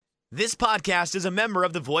This podcast is a member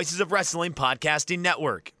of the Voices of Wrestling Podcasting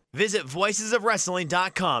Network. Visit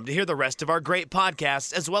voicesofwrestling.com to hear the rest of our great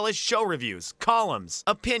podcasts, as well as show reviews, columns,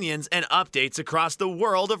 opinions, and updates across the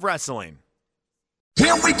world of wrestling.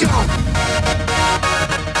 Here we go!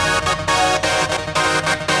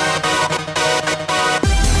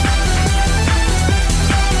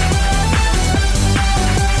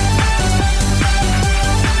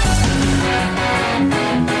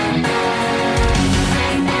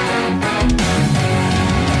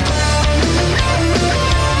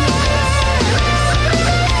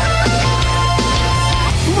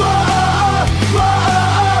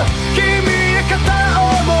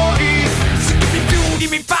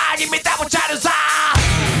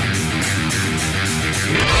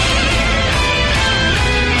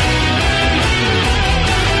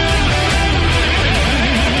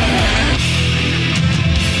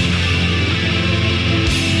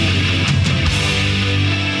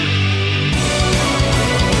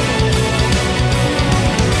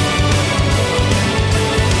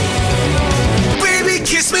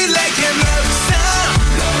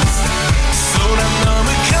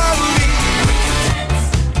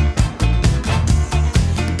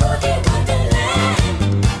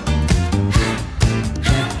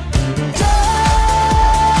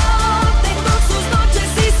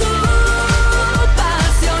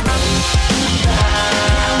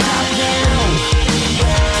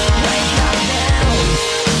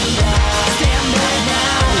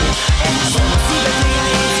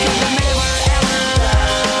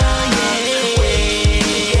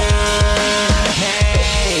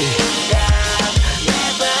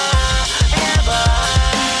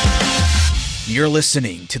 You're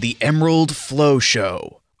listening to the Emerald Flow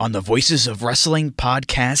Show on the Voices of Wrestling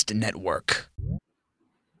Podcast Network.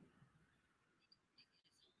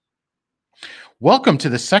 Welcome to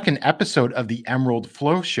the second episode of the Emerald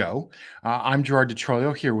Flow Show. I'm Gerard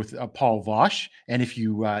DeTroio here with Paul Vosch. And if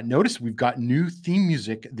you notice, we've got new theme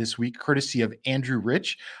music this week, courtesy of Andrew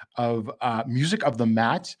Rich of Music of the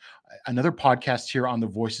Mat, another podcast here on the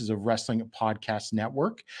Voices of Wrestling Podcast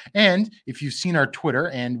Network. And if you've seen our Twitter,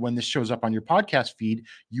 and when this shows up on your podcast feed,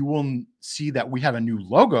 you will see that we have a new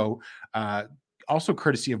logo, also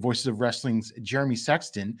courtesy of Voices of Wrestling's Jeremy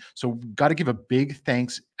Sexton. So got to give a big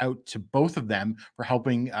thanks out to both of them for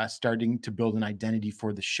helping starting to build an identity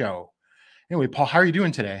for the show. Anyway, Paul, how are you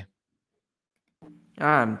doing today?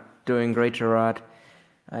 I'm doing great, Gerard.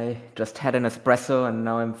 I just had an espresso and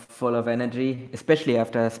now I'm full of energy, especially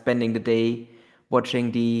after spending the day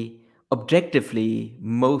watching the objectively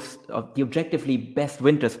best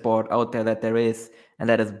winter sport out there that there is, and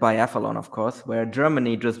that is biathlon, of course, where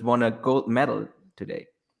Germany just won a gold medal today.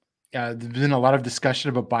 There's been a lot of discussion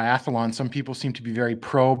about biathlon. Some people seem to be very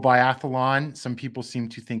pro biathlon. Some people seem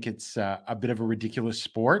to think it's a bit of a ridiculous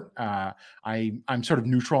sport. I'm sort of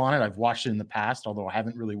neutral on it. I've watched it in the past, although I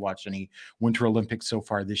haven't really watched any Winter Olympics so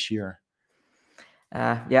far this year.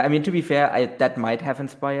 Yeah, I mean, to be fair, that might have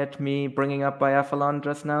inspired me bringing up biathlon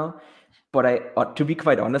just now. But to be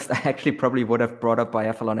quite honest, I actually probably would have brought up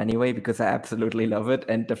biathlon anyway, because I absolutely love it.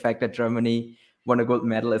 And the fact that Germany won a gold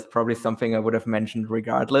medal is probably something I would have mentioned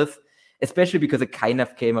regardless, especially because it kind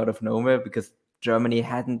of came out of nowhere, because Germany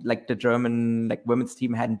the German women's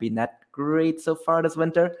team hadn't been that great so far this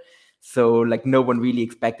winter. So no one really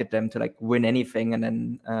expected them to win anything, and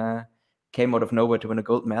then came out of nowhere to win a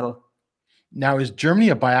gold medal. Now, is Germany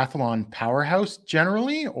a biathlon powerhouse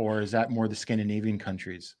generally, or is that more the Scandinavian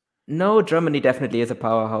countries? No, Germany definitely is a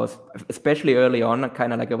powerhouse, especially early on.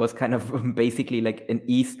 It was kind of basically an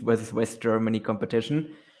East versus West Germany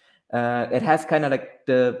competition. It has kind of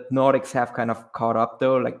the Nordics have kind of caught up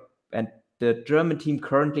though, and the German team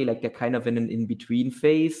currently they're kind of in an in-between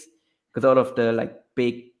phase, because all of the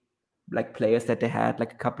big players that they had a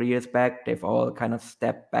couple of years back, they've all kind of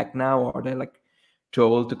stepped back now, or they're too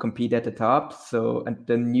old to compete at the top. So, and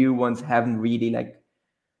the new ones haven't really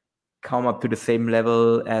come up to the same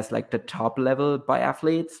level as the top level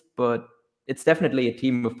biathletes, but it's definitely a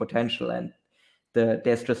team with potential, and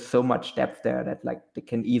there's just so much depth there that they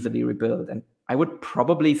can easily rebuild. And I would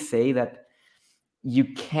probably say that you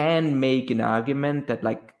can make an argument that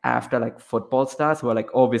after football stars, who are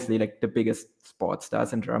obviously the biggest sports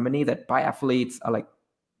stars in Germany, that biathletes are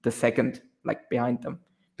the second behind them,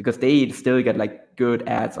 because they still get good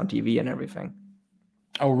ads on TV and everything.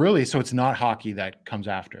 Oh, really? So it's not hockey that comes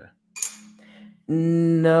after?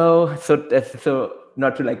 No, so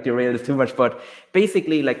not to derail this too much, but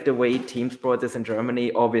basically the way team sports is in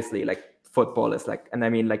Germany, obviously football is and I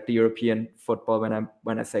mean the European football,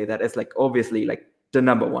 when I say that, is obviously the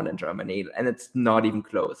number one in Germany, and it's not even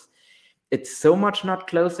close. it's so much not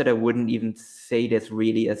close that I wouldn't even say there's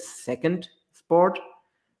really a second sport.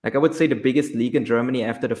 Like I would say the biggest league in Germany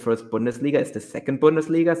after the first Bundesliga is the second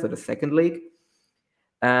Bundesliga, so the second league.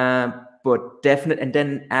 But definitely, and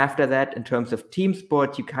then after that, in terms of team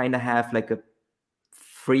sport, you kind of have like a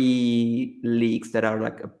three leagues that are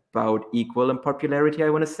like about equal in popularity, I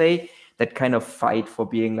want to say, that kind of fight for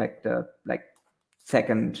being like the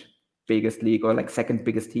second biggest league or like second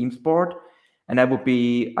biggest team sport. And that would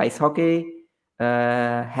be ice hockey,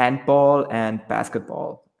 handball, and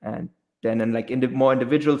basketball. And then in like in the more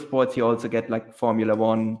individual sports, you also get like Formula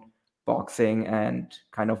One, boxing, and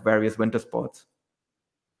kind of various winter sports.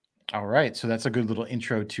 All right, so that's a good little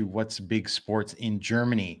intro to what's big sports in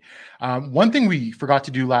Germany. One thing we forgot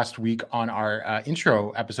to do last week on our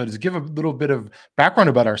intro episode is give a little bit of background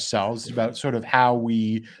about ourselves, about sort of how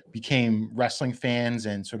we became wrestling fans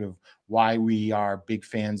and sort of why we are big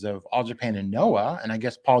fans of All Japan and Noah. And I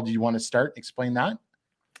guess, Paul, do you want to start? Explain that?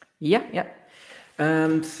 Yeah.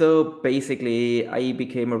 So basically, I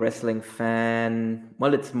became a wrestling fan.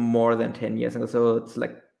 Well, it's more than 10 years ago. So it's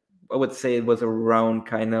like, I would say it was around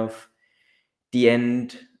kind of the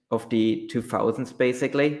end of the 2000s,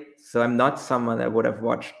 basically. So I'm not someone that would have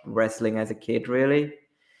watched wrestling as a kid, really.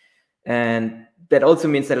 And that also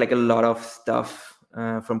means that like a lot of stuff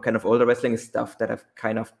from kind of older wrestling is stuff that I've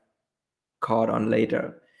kind of caught on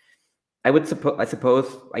later. I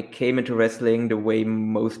suppose I came into wrestling the way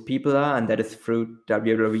most people are, and that is through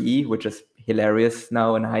WWE, which is hilarious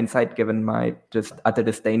now in hindsight, given my just utter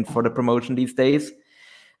disdain for the promotion these days.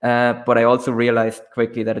 But I also realized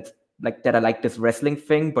quickly that it's like that I like this wrestling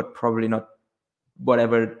thing, but probably not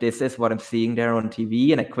whatever this is, what I'm seeing there on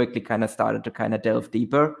TV. And I quickly kind of started to kind of delve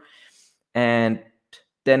deeper. And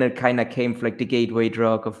then it kind of came from like the gateway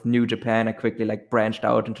drug of New Japan. I quickly like branched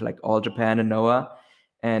out into like All Japan and Noah.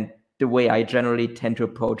 And the way I generally tend to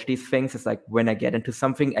approach these things is like when I get into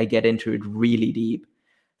something, I get into it really deep.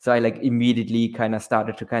 So I like immediately kind of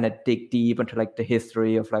started to kind of dig deep into like the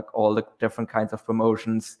history of like all the different kinds of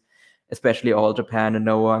promotions, especially All Japan and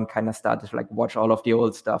Noah, and kind of started to like watch all of the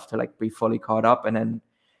old stuff to like be fully caught up, and then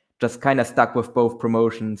just kind of stuck with both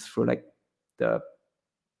promotions through like the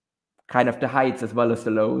kind of the heights as well as the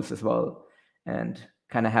lows as well, and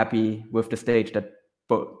kind of happy with the stage that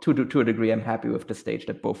to a degree I'm happy with the stage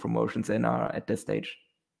that both promotions in are at this stage.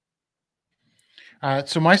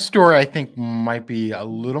 So my story, I think, might be a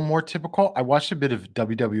little more typical. I watched a bit of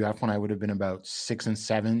WWF when I would have been about 6 and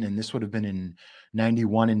 7, and this would have been in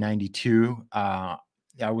 91 and 92. I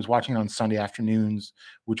was watching it on Sunday afternoons,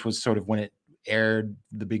 which was sort of when it aired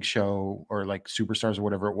the big show or like Superstars or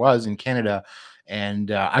whatever it was in Canada.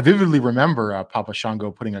 And I vividly remember Papa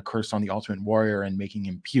Shango putting a curse on the Ultimate Warrior and making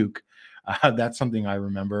him puke. That's something I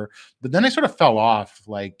remember. But then I sort of fell off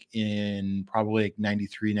like in probably like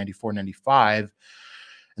 93, 94, 95.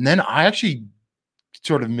 And then I actually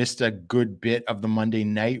sort of missed a good bit of the Monday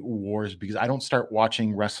Night Wars because I don't start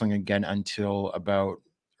watching wrestling again until about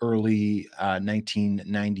early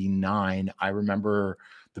 1999. I remember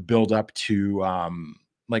the build up to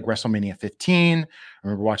like WrestleMania 15. I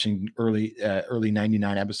remember watching early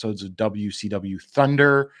 99 episodes of WCW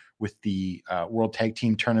Thunder with the World Tag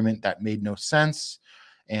Team Tournament that made no sense.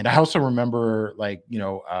 And I also remember, like,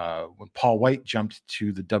 when Paul White jumped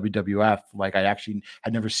to the WWF, like I actually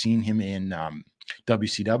had never seen him in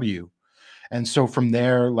WCW. And so from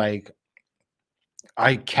there, like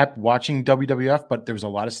I kept watching WWF, but there was a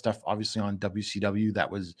lot of stuff obviously on WCW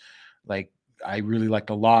that was like I really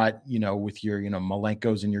liked a lot, with your,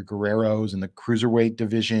 Malenkos and your Guerreros and the cruiserweight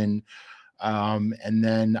division. And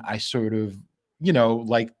then I sort of,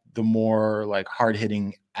 like the more like hard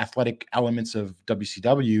hitting athletic elements of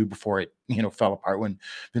WCW before it, fell apart when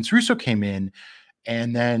Vince Russo came in.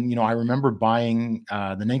 And then, I remember buying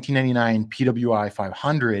the 1999 PWI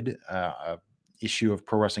 500 issue of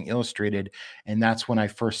Pro Wrestling Illustrated. And that's when I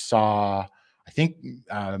first saw, I think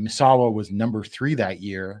Misawa was number 3 that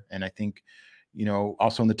year. And I think,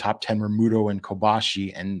 also in the top 10 were Muto and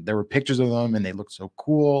Kobashi. And there were pictures of them and they looked so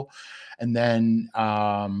cool. And then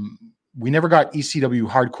we never got ECW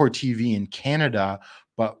Hardcore TV in Canada,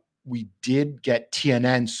 but we did get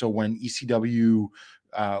TNN. So when ECW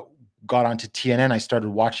got onto TNN, I started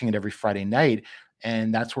watching it every Friday night.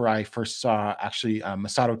 And that's where I first saw actually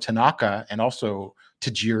Masato Tanaka and also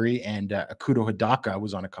Tajiri, and Akuto Hidaka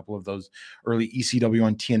was on a couple of those early ECW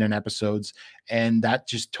on TNN episodes. And that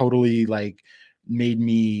just totally like made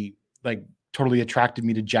me like totally attracted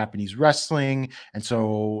me to Japanese wrestling. And so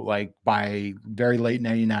like by very late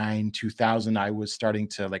 99, 2000, I was starting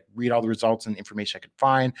to like read all the results and information I could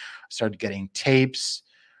find. I started getting tapes.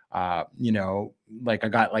 Like I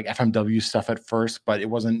got like FMW stuff at first, but it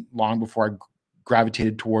wasn't long before I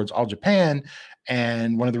gravitated towards All Japan.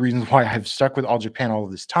 And one of the reasons why I've stuck with All Japan all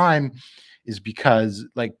of this time is because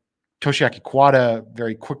like Toshiaki Kawada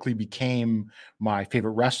very quickly became my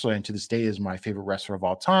favorite wrestler, and to this day is my favorite wrestler of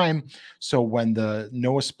all time. So when the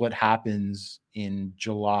Noah split happens in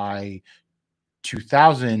July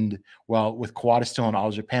 2000, well, with Kawada still in All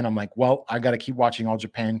Japan, I'm like, well, I got to keep watching All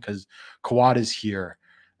Japan because Kawada's here.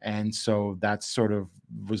 And so that sort of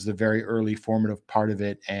was the very early formative part of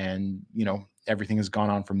it. And, everything has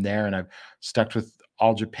gone on from there. And I've stuck with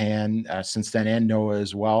All Japan since then, and Noah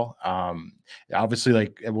as well. Obviously,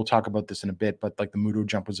 like we'll talk about this in a bit, but like the Muto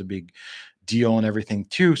jump was a big deal and everything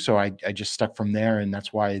too. So I just stuck from there. And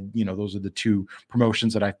that's why, those are the two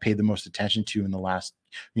promotions that I've paid the most attention to in the last,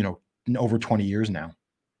 in over 20 years now.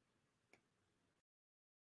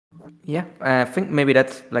 Yeah, I think maybe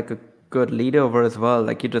that's like a good lead over as well.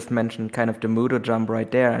 Like you just mentioned kind of the Mudo jump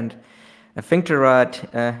right there. And I think, Gerard,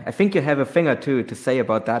 I think you have a thing or two to say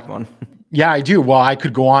about that one. Yeah, I do. Well, I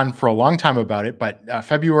could go on for a long time about it, but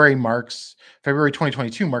February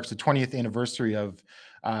 2022 marks the 20th anniversary of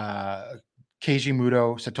Keiji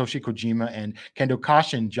Muto, Satoshi Kojima, and Kendo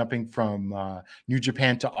Kashin jumping from New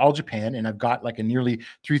Japan to All Japan. And I've got like a nearly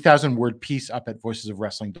 3,000 word piece up at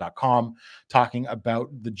voicesofwrestling.com talking about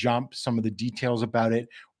the jump, some of the details about it,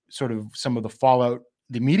 sort of some of the fallout,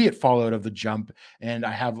 the immediate fallout of the jump. And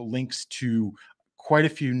I have links to quite a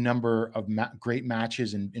few number of great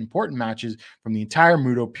matches and important matches from the entire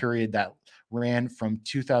Muto period that ran from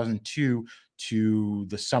 2002 to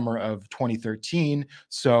the summer of 2013.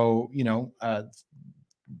 So,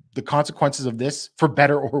 the consequences of this, for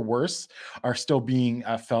better or worse, are still being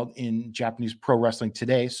felt in Japanese pro wrestling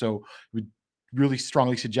today. So we really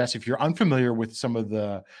strongly suggest, if you're unfamiliar with some of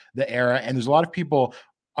the era, and there's a lot of people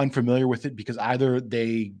unfamiliar with it because either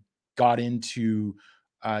they got into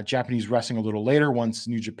Japanese wrestling a little later once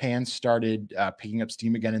New Japan started picking up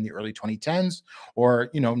steam again in the early 2010s, or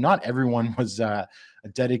not everyone was a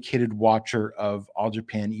dedicated watcher of All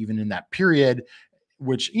Japan even in that period,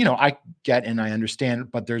 which I get and I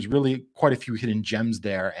understand, but there's really quite a few hidden gems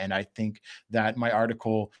there. And I think that my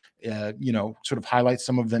article sort of highlights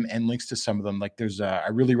some of them and links to some of them. Like I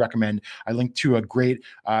really recommend, I linked to a great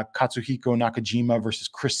Katsuhiko Nakajima versus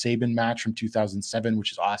Chris Sabin match from 2007,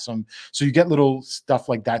 which is awesome. So you get little stuff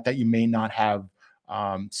like that you may not have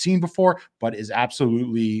seen before, but is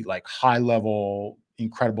absolutely like high level,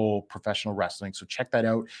 incredible professional wrestling. So check that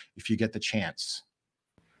out if you get the chance.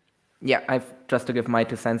 Yeah, I've just to give my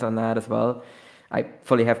 2 cents on that as well. I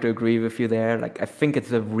fully have to agree with you there. Like, I think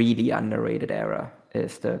it's a really underrated era,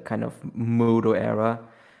 is the kind of Mudo era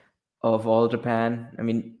of All Japan. I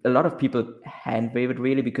mean, a lot of people hand wave it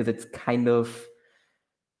really because it's kind of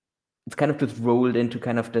just rolled into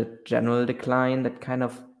kind of the general decline that kind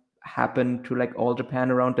of happened to like All Japan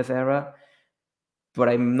around this era. But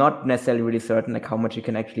I'm not necessarily really certain like how much you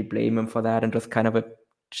can actually blame him for that, and just kind of a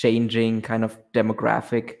changing kind of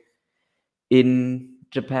demographic in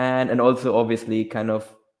Japan, and also obviously kind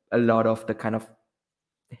of a lot of the kind of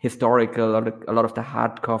historical, a lot of the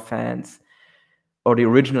hardcore fans or the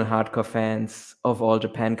original hardcore fans of All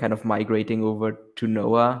Japan kind of migrating over to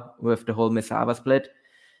Noah with the whole Misawa split.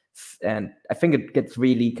 And I think it gets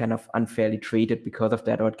really kind of unfairly treated because of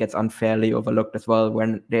that, or it gets unfairly overlooked as well,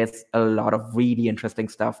 when there's a lot of really interesting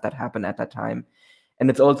stuff that happened at that time. And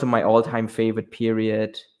it's also my all-time favorite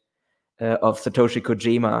period of Satoshi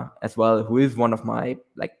Kojima as well, who is one of my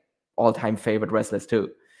like all-time favorite wrestlers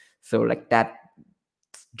too. So like that,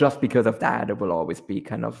 just because of that, it will always be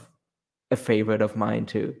kind of a favorite of mine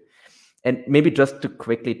too. And maybe just to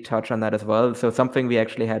quickly touch on that as well. So something we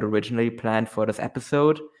actually had originally planned for this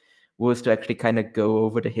episode was to actually kind of go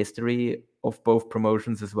over the history of both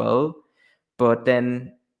promotions as well. But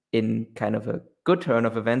then in kind of a good turn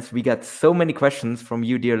of events, we got so many questions from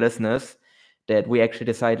you, dear listeners, that we actually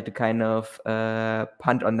decided to kind of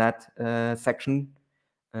punt on that section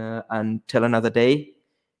until another day.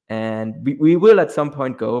 And we will at some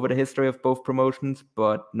point go over the history of both promotions,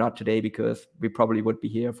 but not today because we probably would be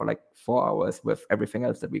here for like 4 hours with everything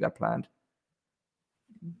else that we got planned.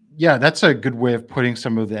 Yeah, that's a good way of putting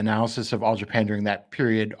some of the analysis of All Japan during that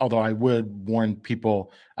period. Although I would warn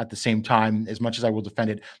people at the same time, as much as I will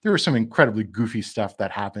defend it, there was some incredibly goofy stuff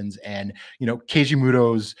that happens. And, Keiji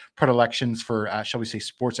Muto's predilections for, shall we say,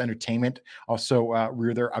 sports entertainment also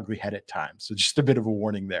rear their ugly head at times. So just a bit of a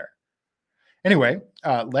warning there. Anyway,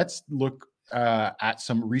 let's look at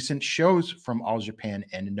some recent shows from All Japan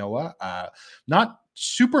and Noah. Not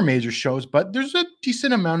super major shows, but there's a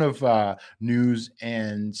decent amount of news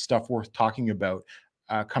and stuff worth talking about.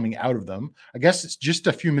 coming out of them. I guess it's just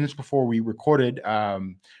a few minutes before we recorded,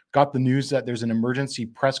 got the news that there's an emergency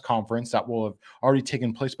press conference that will have already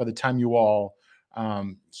taken place by the time you all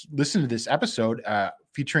listen to this episode,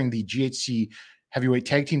 featuring the GHC heavyweight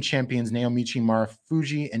tag team champions Naomichi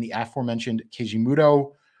Marufuji and the aforementioned Keiji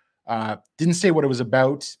Muto. Didn't say what it was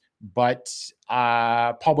about, but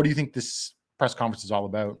Paul, what do you think this press conference is all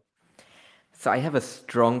about? So I have a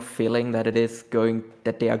strong feeling that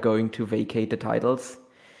they are going to vacate the titles,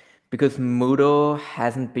 because Muto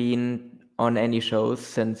hasn't been on any shows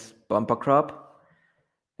since Bumper Crop,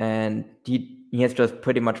 and he has just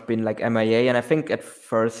pretty much been like MIA. And I think at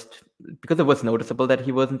first, because it was noticeable that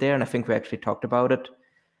he wasn't there, and I think we actually talked about it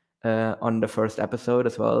on the first episode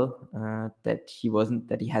as well, that he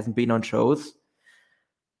hasn't been on shows.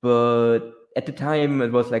 But at the time,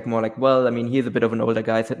 it was like more like, well, I mean, he's a bit of an older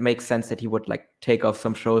guy, so it makes sense that he would like take off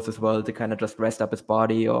some shows as well to kind of just rest up his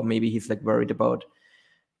body, or maybe he's like worried about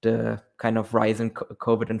the kind of rise in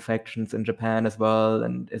COVID infections in Japan as well,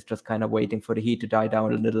 and is just kind of waiting for the heat to die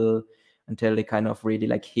down a little until they kind of really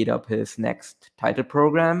like heat up his next title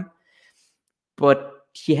program. But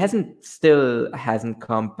he hasn't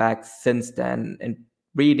come back since then, and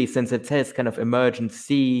really since it says kind of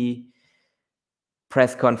emergency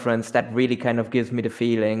press conference, that really kind of gives me the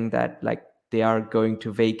feeling that like they are going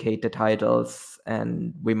to vacate the titles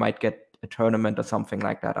and we might get a tournament or something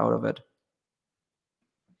like that out of it.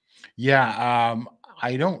 Yeah,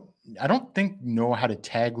 I don't think Noah had a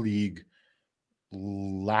tag league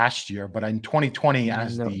last year, but in 2020,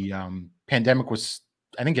 as the pandemic was,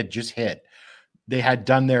 I think it just hit, they had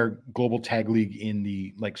done their global tag league in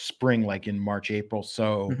the like spring, like in March, April.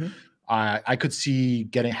 So I could see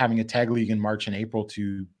having a tag league in March and April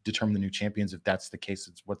to determine the new champions. If that's the case,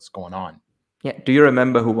 it's what's going on. Yeah. Do you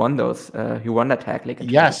remember who won those? Who won that tag league?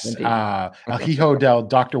 Yes. El Hijo del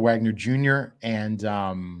Dr. Wagner Jr. and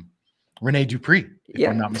Rene Dupree, if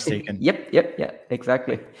I'm not mistaken. Yep. Yeah,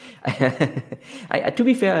 exactly. To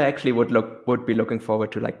be fair, I actually would be looking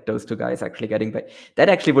forward to like those two guys actually getting back. That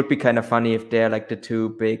actually would be kind of funny if they're like the two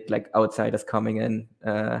big like outsiders coming in,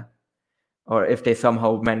 or if they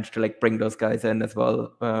somehow manage to like bring those guys in as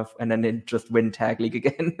well, and then they just win tag league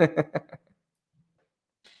again.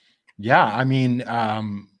 Yeah, I mean,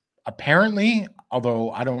 apparently,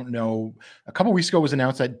 although I don't know, a couple weeks ago it was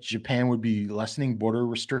announced that Japan would be lessening border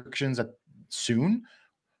restrictions soon,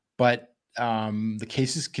 but the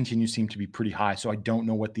cases seem to be pretty high. So I don't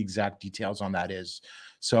know what the exact details on that is.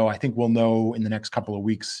 So I think we'll know in the next couple of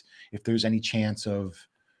weeks if there's any chance of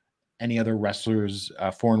any other wrestlers,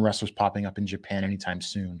 foreign wrestlers popping up in Japan anytime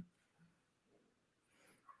soon.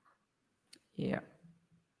 Yeah.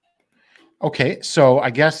 Okay, so I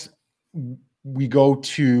guess we go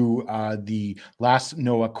to the last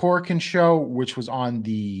Noah Korakuen show, which was on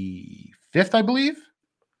the 5th, I believe.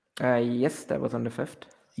 Yes, that was on the 5th.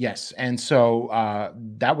 Yes, and so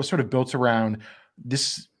that was sort of built around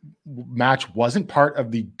this match. Wasn't part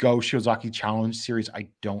of the Go Shiozaki Challenge series, I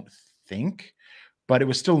don't think, but it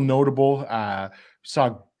was still notable.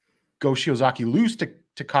 Saw Go Shiozaki lose to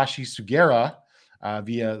Takashi Sugera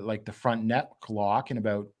via like the front neck lock in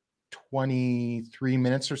about 23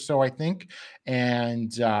 minutes or so, I think.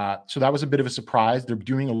 And so that was a bit of a surprise. They're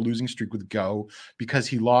doing a losing streak with Go because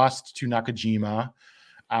he lost to Nakajima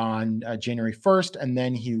on January 1st, and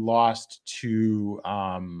then he lost to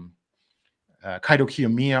Kaito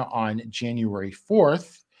Kiyomiya on January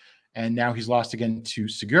 4th, and now he's lost again to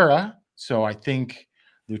Segura. So I think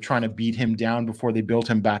they're trying to beat him down before they build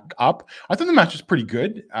him back up. I thought the match was pretty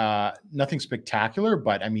good. Nothing spectacular,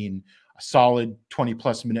 but I mean, a solid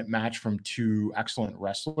 20-plus minute match from two excellent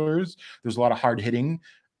wrestlers. There's a lot of hard hitting,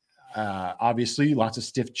 obviously, lots of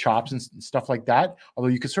stiff chops and stuff like that. Although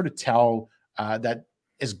you could sort of tell that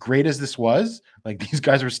as great as this was, like these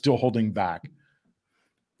guys are still holding back.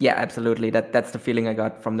 Yeah, absolutely. That's the feeling I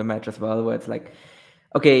got from the match as well, where it's like,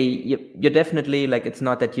 okay, you're definitely like, it's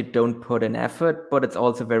not that you don't put in effort, but it's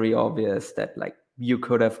also very obvious that like you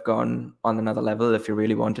could have gone on another level if you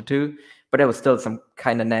really wanted to. But there was still some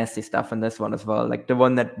kind of nasty stuff in this one as well. Like the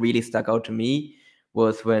one that really stuck out to me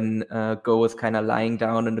was when Go was kind of lying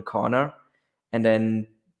down in the corner, and then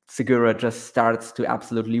Segura just starts to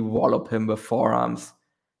absolutely wallop him with forearms.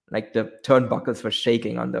 Like the turnbuckles were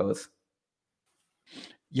shaking on those.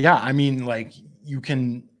 Yeah, I mean, like you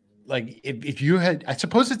can, like if you had, I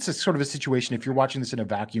suppose it's a sort of a situation. If you're watching this in a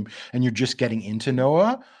vacuum and you're just getting into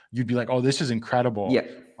Noah, you'd be like, "Oh, this is incredible." Yeah.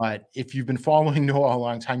 But if you've been following Noah a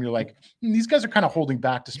long time, you're like, these guys are kind of holding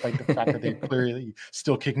back, despite the fact that they're clearly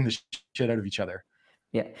still kicking the shit out of each other.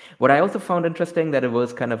 Yeah. What I also found interesting that it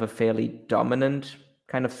was kind of a fairly dominant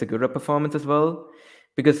kind of Segura performance as well,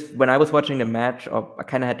 because when I was watching the match, I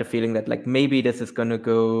kind of had the feeling that like maybe this is gonna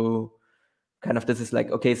go kind of, this is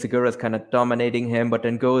like, okay, Segura's kind of dominating him, but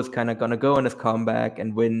then Go is kind of gonna go on his comeback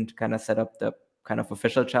and win to kind of set up the kind of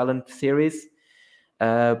official challenge series.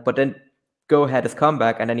 But then Go had his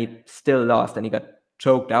comeback and then he still lost and he got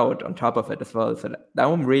choked out on top of it as well. So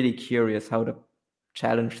now I'm really curious how the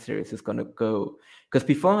challenge series is gonna go, because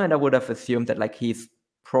beforehand I would have assumed that like he's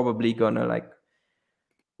probably gonna like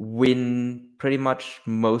win pretty much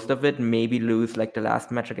most of it, maybe lose like the last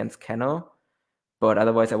match against Keno, but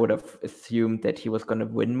otherwise I would have assumed that he was gonna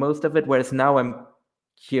win most of it. Whereas now I'm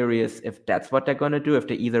curious if that's what they're gonna do, if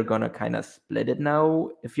they're either gonna kind of split it now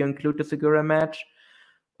if you include the Segura match,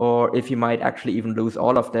 or if he might actually even lose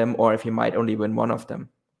all of them, or if he might only win one of them.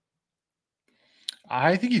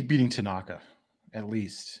 I think he's beating Tanaka, at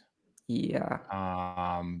least. Yeah.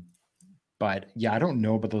 But yeah, I don't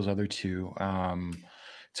know about those other two.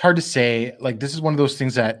 It's hard to say. Like, this is one of those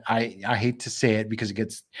things that I hate to say it because it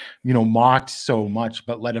gets, mocked so much,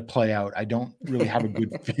 but let it play out. I don't really have a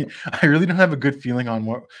good I really don't have a good feeling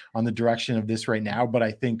on the direction of this right now, but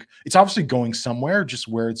I think it's obviously going somewhere. Just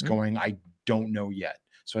where it's going, I don't know yet.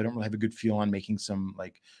 So I don't really have a good feel on making some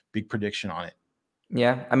like big prediction on it.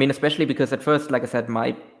 Yeah, I mean, especially because at first, like I said,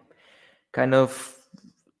 my kind of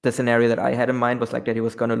the scenario that I had in mind was like that he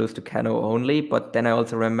was going to lose to Kano only, but then I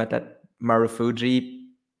also remembered that Marufuji,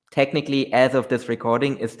 technically, as of this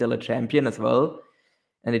recording, is still a champion as well,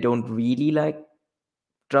 and they don't really like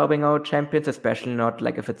dropping out champions, especially not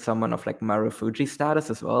like if it's someone of like Marufuji status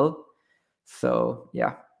as well. So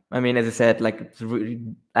yeah, I mean, as I said, like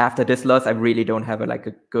after this loss, I really don't have a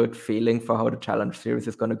good feeling for how the challenge series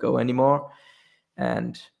is going to go anymore.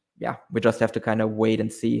 And yeah, we just have to kind of wait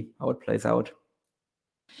and see how it plays out.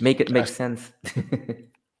 Make it make sense.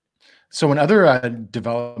 So in other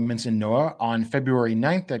developments in Noah, on February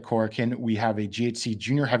 9th at Korakuen, we have a GHC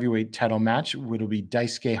junior heavyweight title match. It'll be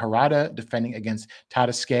Daisuke Harada defending against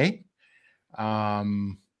Tadasuke.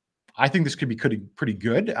 I think this could be pretty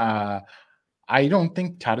good. I don't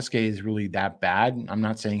think Tadasuke is really that bad. I'm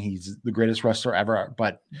not saying he's the greatest wrestler ever,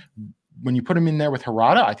 but when you put him in there with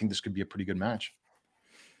Harada, I think this could be a pretty good match.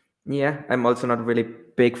 Yeah, I'm also not a really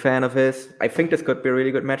big fan of his. I think this could be a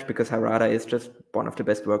really good match because Harada is just one of the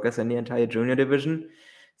best workers in the entire junior division.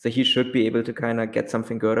 So he should be able to kind of get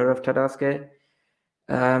something good out of Tadasuke.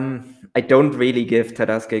 I don't really give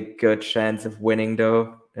Tadasuke a good chance of winning,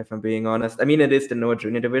 though, if I'm being honest. I mean, it is the Noah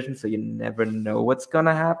junior division, so you never know what's going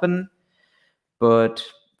to happen. But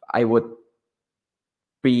I would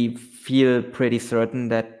feel pretty certain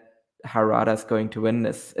that Harada is going to win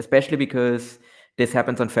this, especially because this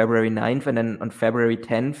happens on February 9th, and then on February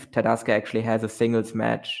 10th, Tadasuke actually has a singles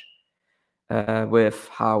match with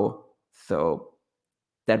Hao. So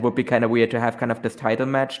that would be kind of weird to have kind of this title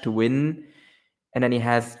match to win, and then he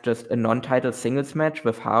has just a non-title singles match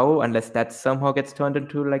with Hao, unless that somehow gets turned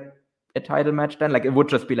into like a title match then. Like, it would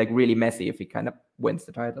just be like really messy if he kind of wins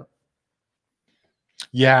the title.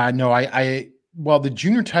 Yeah, no, well, the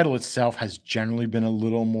junior title itself has generally been a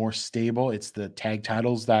little more stable. It's the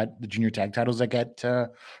junior tag titles that get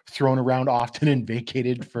thrown around often and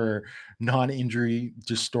vacated for non-injury,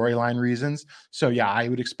 just storyline reasons. So yeah, I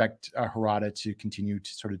would expect Harada to continue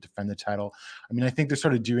to sort of defend the title. I mean, I think they're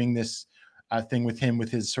sort of doing this thing with him with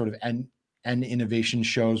his sort of end innovation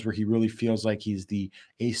shows where he really feels like he's the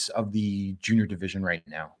ace of the junior division right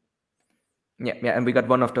now. Yeah, and we got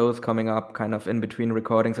one of those coming up kind of in between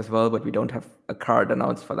recordings as well, but we don't have a card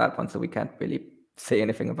announced for that one, so we can't really say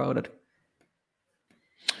anything about it.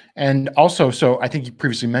 And also, so I think you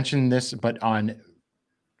previously mentioned this, but on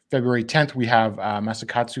February 10th, we have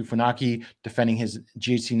Masakatsu Funaki defending his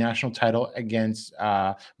GHC national title against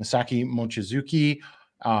Masaki Mochizuki.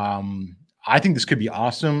 I think this could be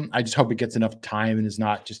awesome. I just hope it gets enough time and is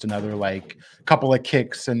not just another like couple of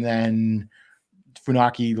kicks and then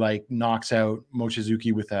Funaki like knocks out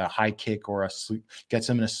Mochizuki with a high kick or gets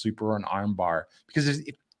him in a sleeper or an arm bar. Because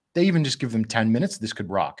if they even just give them 10 minutes, this could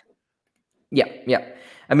rock. Yeah.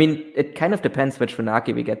 I mean, it kind of depends which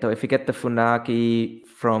Funaki we get, though. If we get the Funaki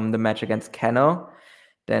from the match against Kano,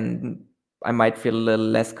 then I might feel a little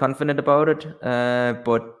less confident about it.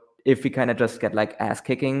 But if we kind of just get like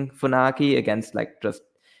ass-kicking Funaki against like just...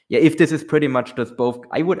 Yeah, if this is pretty much just both...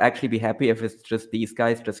 I would actually be happy if it's just these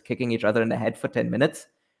guys just kicking each other in the head for 10 minutes,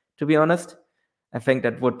 to be honest. I think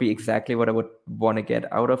that would be exactly what I would want to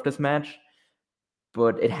get out of this match.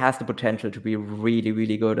 But it has the potential to be really,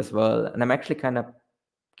 really good as well. And I'm actually kind of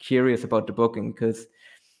curious about the booking, because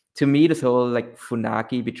to me, this whole like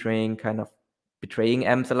Funaki betraying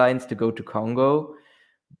M's alliance to go to Congo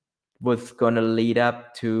was going to lead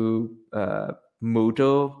up to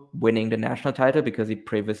Muto winning the national title because he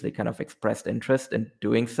previously kind of expressed interest in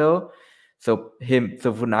doing so. So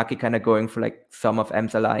Funaki kind of going for like some of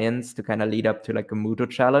M's alliance to kind of lead up to like a Muto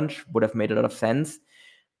challenge would have made a lot of sense.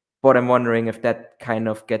 But I'm wondering if that kind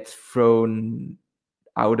of gets thrown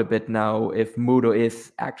out a bit now if Muto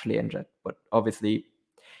is actually injured. But obviously,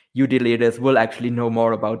 you leaders will actually know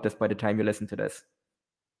more about this by the time you listen to this.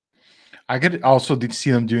 I could also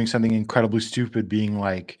see them doing something incredibly stupid, being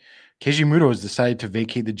like, Keiji Muto has decided to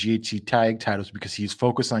vacate the GHC tag titles because he's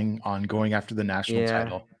focusing on going after the national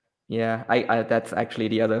title. Yeah, I that's actually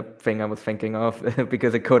the other thing I was thinking of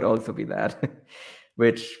because it could also be that.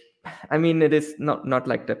 Which, I mean, it is not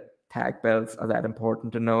like the tag belts are that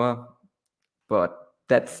important to Noah, but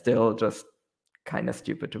that's still just kind of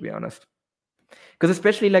stupid, to be honest. Because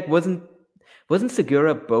especially like wasn't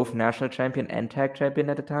Segura both national champion and tag champion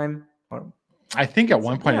at the time? Or I think at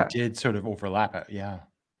one point it did sort of overlap it, yeah.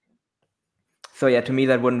 So yeah, to me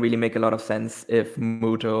that wouldn't really make a lot of sense if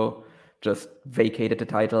Muto just vacated the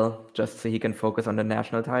title just so he can focus on the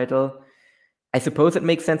national title. I suppose it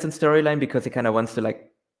makes sense in storyline because he kind of wants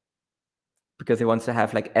to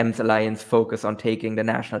have like M's alliance focus on taking the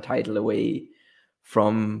national title away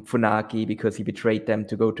from Funaki because he betrayed them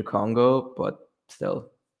to go to Congo, but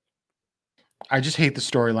still. I just hate the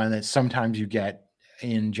storyline that sometimes you get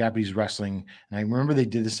in Japanese wrestling. And I remember they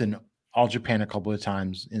did this in All Japan a couple of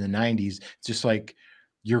times in the 90s. It's just like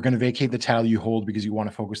you're going to vacate the title you hold because you want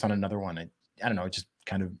to focus on another one. I don't know. It just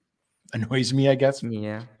kind of annoys me, I guess.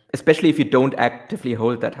 Yeah. Especially if you don't actively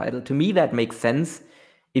hold that title. To me, that makes sense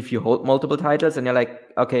if you hold multiple titles and you're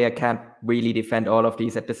like, okay, I can't really defend all of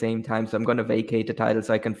these at the same time. So I'm going to vacate the title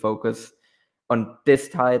so I can focus on this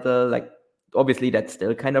title. Like, obviously, that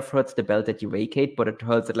still kind of hurts the belt that you vacate, but it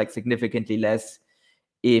hurts it like significantly less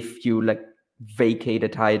if you like vacate a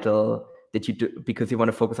title that you do because you want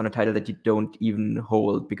to focus on a title that you don't even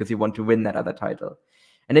hold because you want to win that other title.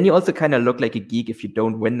 And then you also kind of look like a geek if you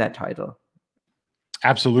don't win that title.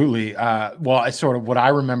 Absolutely. Well, I sort of what I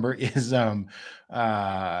remember is the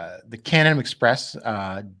Can-Am Express,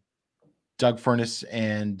 Doug Furness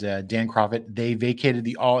and Dan Crofett, they vacated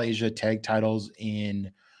the All Asia tag titles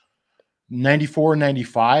in 94,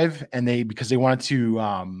 95, and because they wanted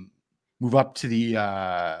to move up to the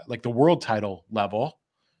like the world title level,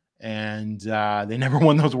 and they never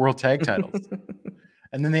won those world tag titles.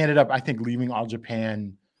 And then they ended up, I think, leaving All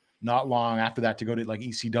Japan not long after that to go to like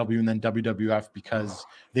ECW and then WWF because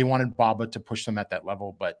they wanted Baba to push them at that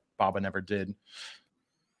level, but Baba never did.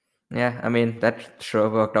 Yeah, I mean, that sure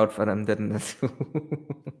worked out for them, didn't it?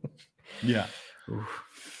 Yeah.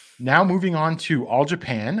 Now moving on to All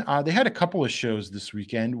Japan. They had a couple of shows this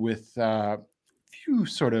weekend with few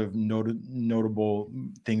sort of notable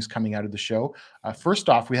things coming out of the show. First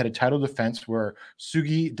off, we had a title defense where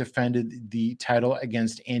Sugi defended the title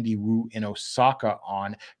against Andy Wu in Osaka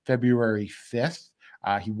on February 5th.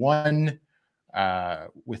 He won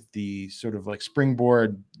with the sort of like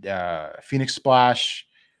springboard Phoenix Splash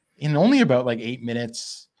in only about like 8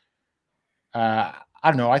 minutes. I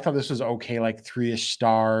don't know. I thought this was okay, like 3-ish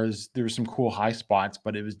stars. There were some cool high spots,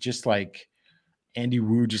 but it was just like Andy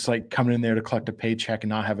Wu just like coming in there to collect a paycheck and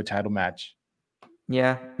not have a title match.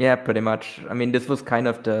 Yeah, pretty much. I mean, this was kind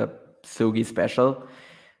of the Sugi special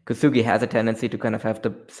because Sugi has a tendency to kind of have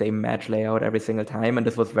the same match layout every single time, and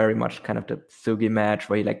this was very much kind of the Sugi match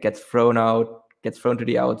where he like gets thrown to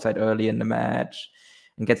the outside early in the match,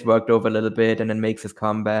 and gets worked over a little bit, and then makes his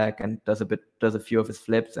comeback and does a few of his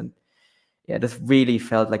flips, and yeah, this really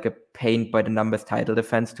felt like a paint by the numbers title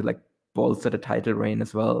defense to like bolster the title reign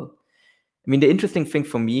as well. I mean, the interesting thing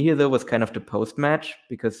for me here, though, was kind of the post-match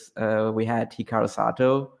because we had Hikaru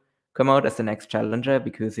Sato come out as the next challenger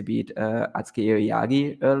because he beat Atsuki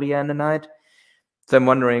Aoyagi earlier in the night. So I'm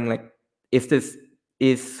wondering, like, is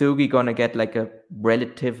Sugi gonna get like a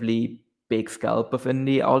relatively big scalp within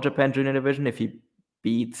the All Japan Junior division if he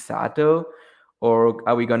beats Sato, or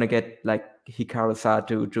are we gonna get like Hikaru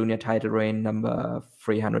Sato Junior title reign number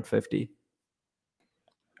 350?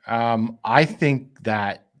 I think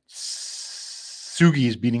that Sugi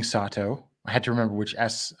is beating Sato. I had to remember which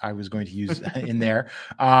S I was going to use in there.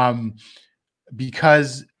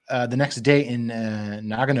 Because the next day in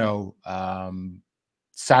Nagano,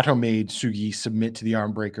 Sato made Sugi submit to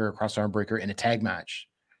the cross arm breaker in a tag match.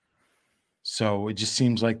 So it just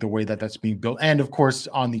seems like the way that that's being built. And of course,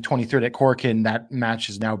 on the 23rd at Korakuen, that match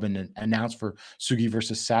has now been announced for Sugi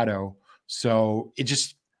versus Sato. So it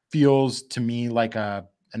just feels to me like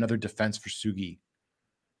another defense for Sugi.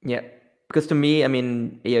 Yeah, because to me, I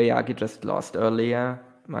mean, Aoyagi just lost earlier,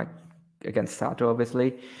 against Sato,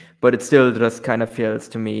 obviously, but it still just kind of feels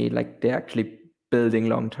to me like they actually building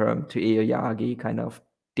long term to Aoyagi kind of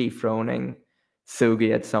dethroning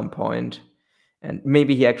Sugi at some point. And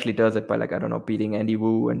maybe he actually does it by, like, I don't know, beating Andy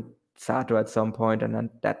Wu and Sato at some point, and then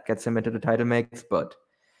that gets him into the title mix. But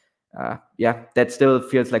yeah, that still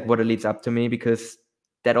feels like what it leads up to me, because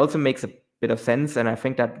that also makes a bit of sense. And I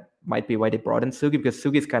think that might be why they brought in Sugi, because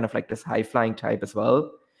Sugi is kind of like this high-flying type as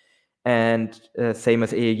well. And same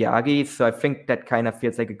as Aoyagi. So I think that kind of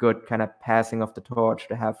feels like a good kind of passing of the torch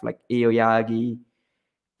to have like Aoyagi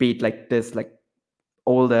beat like this, like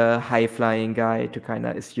older, high-flying guy to kind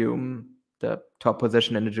of assume the top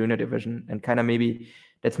position in the junior division. And kind of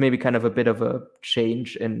that's maybe kind of a bit of a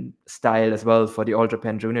change in style as well for the All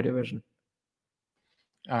Japan junior division.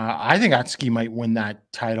 I think Atsuki might win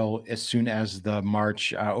that title as soon as the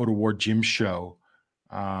March Oda War Gym show,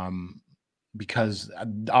 because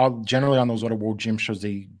generally on those Oda War Gym shows,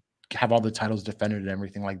 they have all the titles defended and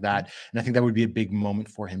everything like that. And I think that would be a big moment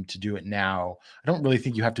for him to do it now. I don't really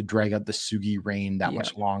think you have to drag out the Sugi reign that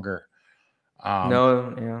much longer.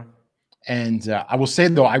 No, yeah. And I will say,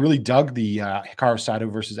 though, I really dug the Hikaru Sato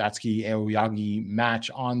versus Atsuki Aoyagi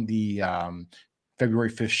match on the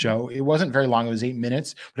February 5th show. It wasn't very long. It was 8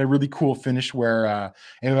 minutes, but a really cool finish where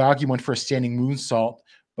Aoyagi went for a standing moonsault,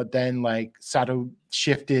 but then like Sato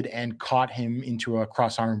shifted and caught him into a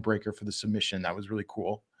cross arm breaker for the submission. That was really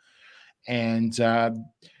cool. And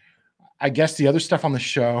I guess the other stuff on the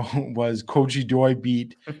show was Koji Doi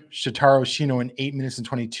beat Shitaro Shino in 8 minutes and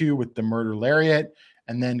 22 with the murder lariat.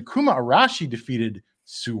 And then Kuma Arashi defeated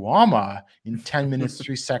Suwama in 10 minutes,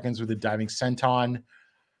 3 seconds with a diving senton.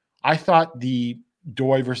 I thought the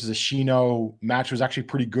Doi versus Ashino match was actually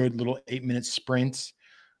pretty good, little 8-minute sprint.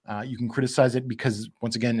 You can criticize it because,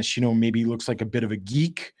 once again, Ashino maybe looks like a bit of a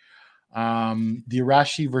geek. The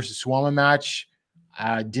Arashi versus Suwama match,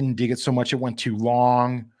 didn't dig it so much. It went too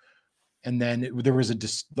long. And then there was an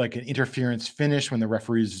interference finish when the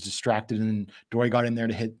referee was distracted, and Doi got in there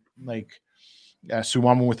to hit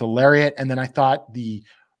Suwama with a lariat. And then I thought the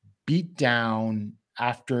beatdown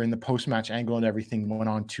after in the post-match angle and everything went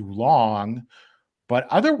on too long. But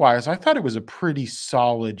otherwise, I thought it was a pretty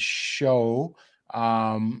solid show.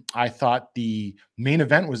 I thought the main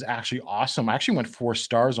event was actually awesome. I actually went 4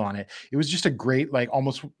 stars on it. It was just a great,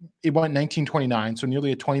 it went 19:29, so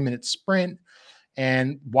nearly a 20-minute sprint.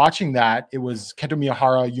 And watching that, it was Kento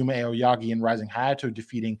Miyahara, Yuma Aoyagi, and Rising Hayato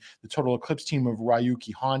defeating the Total Eclipse team of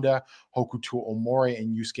Ryuki Honda, Hokuto Omori,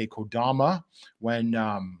 and Yusuke Kodama when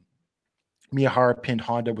Miyahara pinned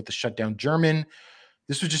Honda with the shutdown German.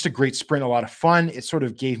 This was just a great sprint, a lot of fun. It sort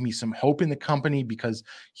of gave me some hope in the company because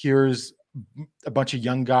here's a bunch of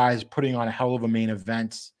young guys putting on a hell of a main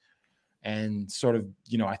event. And sort of,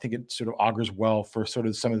 I think it sort of augurs well for sort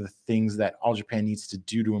of some of the things that All Japan needs to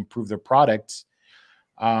do to improve their product.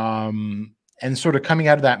 And sort of coming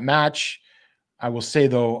out of that match, I will say,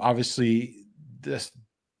 though, obviously,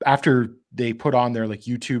 after they put on their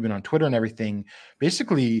YouTube and on Twitter and everything,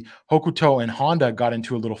 basically Hokuto and Honda got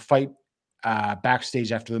into a little fight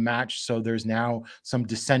backstage after the match. So there's now some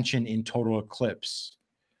dissension in Total Eclipse.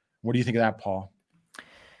 What do you think of that, Paul?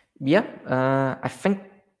 Yeah, I think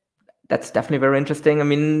that's definitely very interesting. I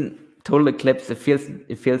mean, Total Eclipse, it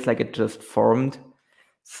feels like it just formed.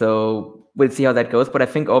 So we'll see how that goes. But I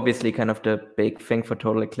think obviously kind of the big thing for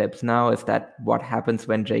Total Eclipse now is that what happens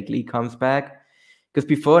when Jake Lee comes back. Because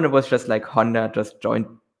before it was just like Honda just joined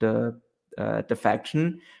the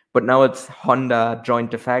faction. But now it's Honda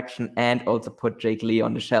joined the faction and also put Jake Lee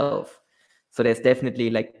on the shelf. So there's definitely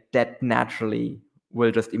that naturally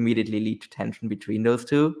will just immediately lead to tension between those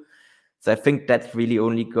two. So I think that's really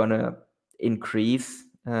only gonna increase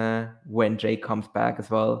when Jay comes back as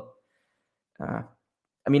well.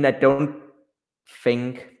 I mean, I don't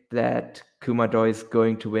think that Kumadoi is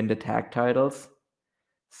going to win the tag titles.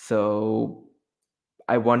 So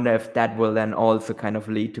I wonder if that will then also kind of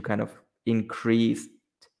lead to kind of increased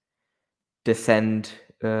dissent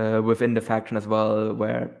within the faction as well,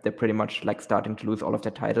 where they're pretty much starting to lose all of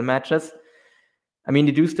their title matches. I mean,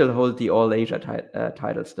 they do still hold the All Asia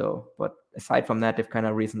titles, though. But aside from that, they've kind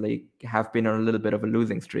of recently have been on a little bit of a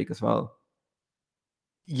losing streak as well.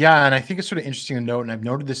 Yeah, and I think it's sort of interesting to note, and I've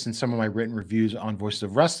noted this in some of my written reviews on Voices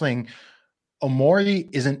of Wrestling, Omori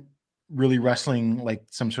isn't really wrestling like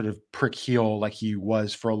some sort of prick heel like he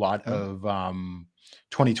was for a lot of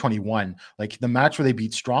 2021. Like the match where they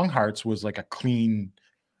beat Strong Hearts was like a clean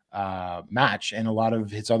match, and a lot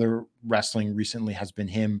of his other wrestling recently has been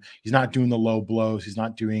him. He's not doing the low blows. He's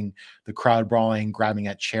not doing the crowd brawling, grabbing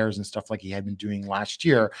at chairs and stuff like he had been doing last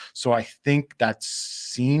year. So I think that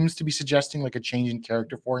seems to be suggesting like a change in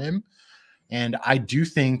character for him. And I do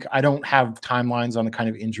think, I don't have timelines on the kind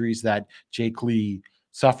of injuries that Jake Lee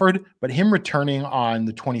suffered. But him returning on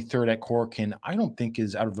the 23rd at Corkin, I don't think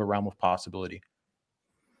is out of the realm of possibility.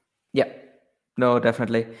 Yeah, no,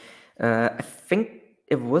 definitely. I think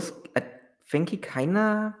I think he kind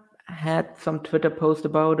of had some Twitter post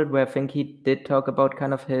about it where I think he did talk about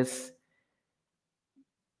kind of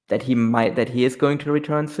that he is going to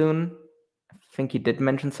return soon. I think he did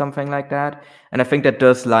mention something like that. And I think that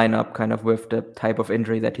does line up kind of with the type of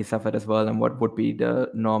injury that he suffered as well and what would be the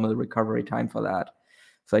normal recovery time for that.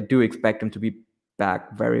 So I do expect him to be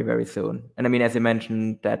back very, very soon. And I mean, as you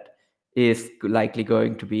mentioned, that is likely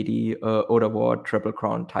going to be the Oda Ward Triple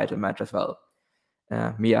Crown title match as well.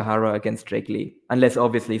 Miyahara against Jake Lee. Unless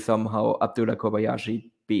obviously somehow Abdullah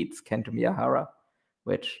Kobayashi beats Kento Miyahara,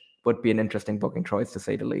 which would be an interesting booking choice to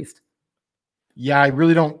say the least. Yeah, I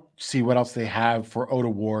really don't see what else they have for Oda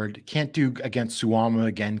Ward. Can't do against Suwama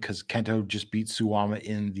again because Kento just beat Suwama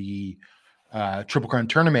in the Triple Crown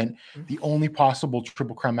tournament. The only possible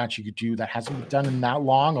Triple Crown match you could do that hasn't been done in that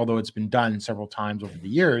long, although it's been done several times over the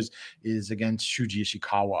years, is against Shuji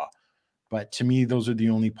Ishikawa. But to me, those are the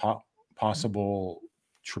only possible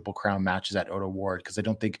Triple Crown matches at Oda Ward because I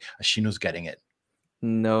don't think Ashino's getting it.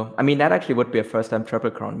 No, I mean, that actually would be a first-time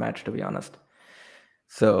Triple Crown match, to be honest.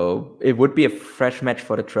 So it would be a fresh match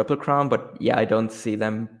for the Triple Crown, but yeah, I don't see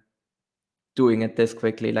them doing it this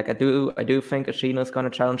quickly. Like I do think Ashino's gonna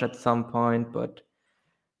challenge at some point, but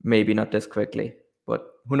maybe not this quickly. But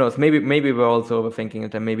who knows? Maybe we're also overthinking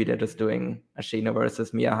it, and maybe they're just doing Ashino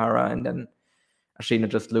versus Miyahara, and then Ashino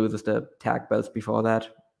just loses the tag belts before that,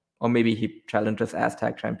 or maybe he challenges as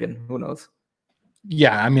tag champion. Who knows?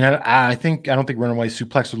 Yeah, I mean, I don't think Runaway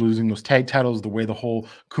Suplex are losing those tag titles. The way the whole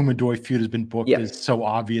Kumadoi feud has been booked is so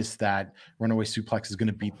obvious that Runaway Suplex is going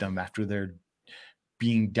to beat them after they're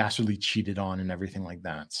being dastardly cheated on and everything like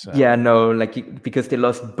that. So yeah, no, like because they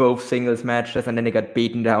lost both singles matches and then they got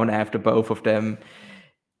beaten down after both of them.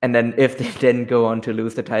 And then if they then go on to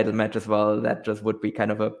lose the title match as well, that just would be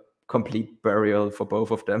kind of a complete burial for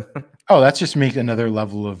both of them. Oh, that's just make another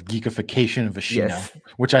level of geekification of Ashino, Yes.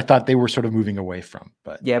 which I thought they were sort of moving away from.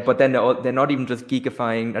 But yeah, but then they're not even just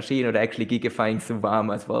geekifying Ashino, they're actually geekifying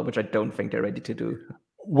Suwama as well, which I don't think they're ready to do.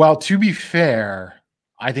 Well, to be fair,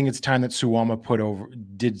 I think it's time that Suwama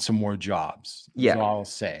did some more jobs. That's all I'll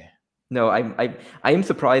say. No, I am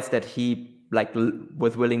surprised that he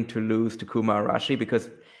was willing to lose to Kuma Arashi, because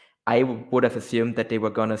I would have assumed that they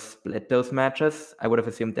were gonna split those matches. I would have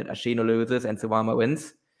assumed that Ashino loses and Suwama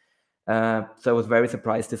wins. So I was very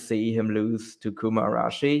surprised to see him lose to Kuma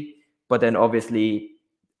Arashi. But then obviously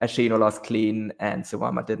Ashino lost clean and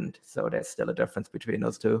Suwama didn't. So there's still a difference between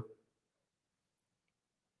those two.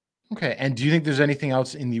 Okay. And do you think there's anything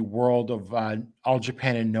else in the world of All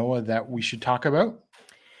Japan and Noah that we should talk about?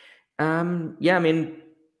 Yeah, I mean,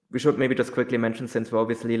 we should maybe just quickly mention, since we're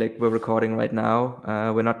recording right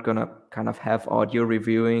now, we're not gonna kind of have audio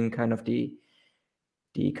reviewing kind of the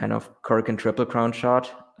kind of Kurikan Triple Crown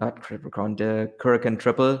shot, the Kurikan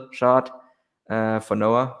Triple shot for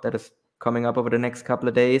Noah that is coming up over the next couple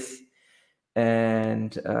of days.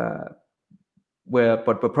 And we're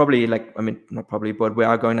probably not probably, but we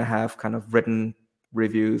are going to have kind of written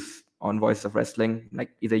reviews on Voice of Wrestling. Like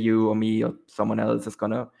either you or me or someone else is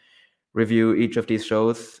going to review each of these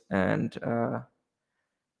shows. And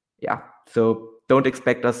yeah, so don't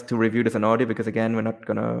expect us to review this on audio, because again, we're not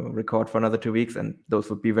going to record for another 2 weeks, and those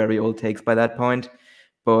would be very old takes by that point.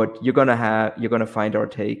 But you're gonna find our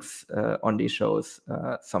takes on these shows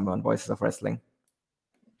somewhere on Voices of Wrestling.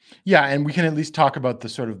 Yeah, and we can at least talk about the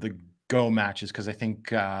sort of the go matches, because I think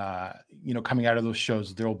coming out of those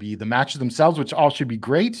shows, there'll be the matches themselves, which all should be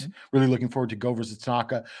great. Mm-hmm. Really looking forward to Go versus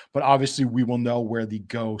Tanaka, but obviously we will know where the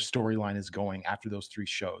Go storyline is going after those 3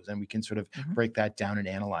 shows, and we can sort of break that down and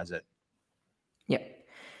analyze it. Yeah,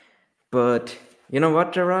 but you know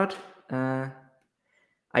what, Gerard?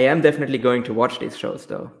 I am definitely going to watch these shows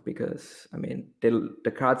though, because I mean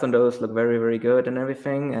the cards on those look very, very good and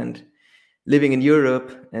everything, and living in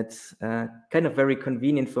Europe, it's kind of very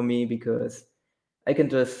convenient for me, because I can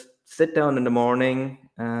just sit down in the morning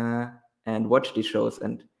and watch these shows.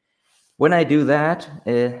 And when I do that,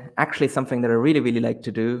 actually something that I really, really like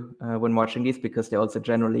to do when watching these, because they also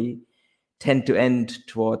generally tend to end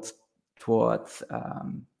towards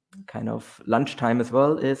kind of lunchtime as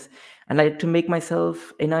well, is I like to make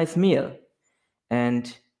myself a nice meal.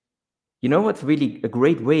 And you know what's really a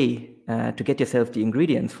great way to get yourself the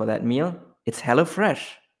ingredients for that meal? It's HelloFresh.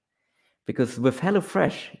 Because with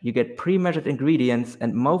HelloFresh, you get pre-measured ingredients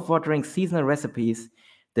and mouth-watering seasonal recipes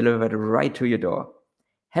delivered right to your door.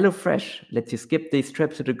 HelloFresh lets you skip these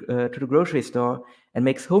trips to the grocery store and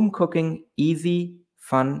makes home cooking easy,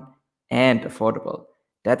 fun, and affordable.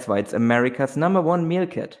 That's why it's America's #1 meal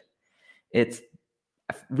kit. It's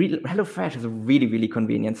HelloFresh is a really, really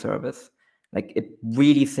convenient service. Like, it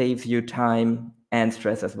really saves you time and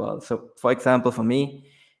stress as well. So, for example, for me,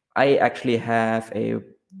 I actually have a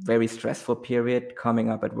very stressful period coming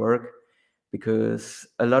up at work because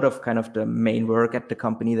a lot of kind of the main work at the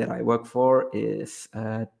company that I work for is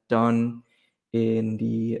done in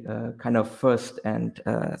the kind of first and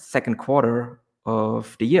second quarter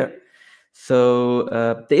of the year. So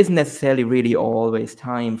there isn't necessarily really always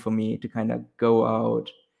time for me to kind of go out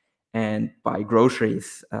and buy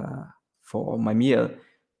groceries for my meal.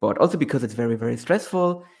 But also because it's very, very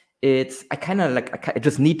stressful, I kind of like, I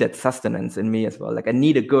just need that sustenance in me as well. Like, I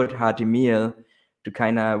need a good hearty meal to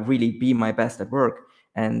kind of really be my best at work.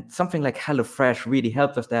 And something like HelloFresh really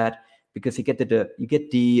helps with that, because you get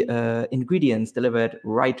the ingredients delivered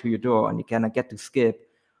right to your door, and you kind of get to skip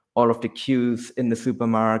all of the queues in the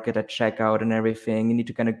supermarket at checkout and everything. You need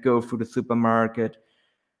to kind of go through the supermarket,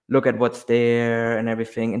 look at what's there and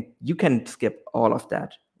everything. And you can skip all of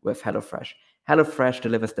that with HelloFresh. HelloFresh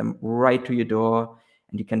delivers them right to your door,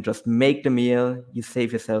 and you can just make the meal. You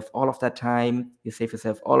save yourself all of that time. You save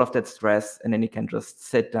yourself all of that stress, and then you can just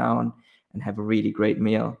sit down and have a really great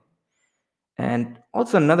meal. And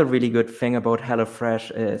also another really good thing about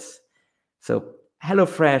HelloFresh is, so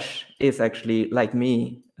HelloFresh is actually, like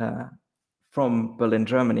me, from Berlin,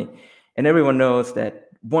 Germany. And everyone knows that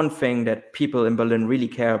one thing that people in Berlin really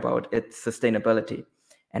care about is sustainability.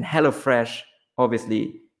 And HelloFresh,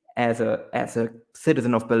 obviously, as a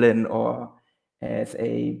citizen of Berlin or as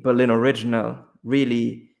a Berlin original,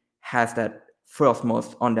 really has that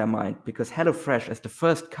firstmost on their mind, because HelloFresh is the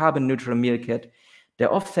first carbon neutral meal kit.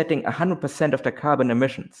 They're offsetting 100% of their carbon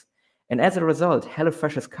emissions. And as a result,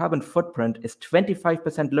 HelloFresh's carbon footprint is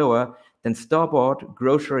 25% lower than store-bought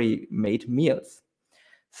grocery-made meals.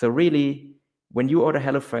 So really, when you order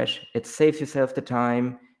HelloFresh, it saves yourself the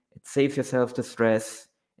time, it saves yourself the stress,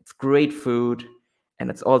 it's great food, and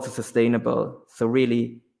it's also sustainable. So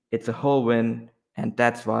really, it's a whole win, and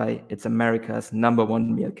that's why it's America's #1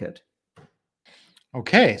 meal kit.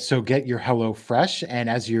 Okay, so get your Hello Fresh, and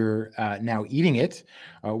as you're now eating it,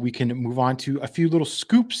 we can move on to a few little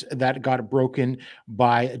scoops that got broken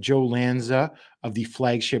by Joe Lanza of the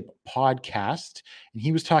Flagship podcast, and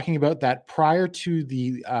he was talking about that prior to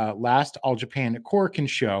the last All Japan Korakuen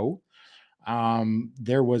show.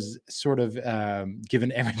 There was sort of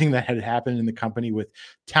given everything that had happened in the company with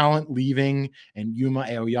talent leaving and Yuma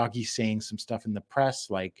Aoyagi saying some stuff in the press,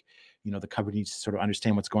 like, the company needs to sort of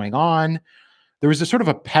understand what's going on. There was a sort of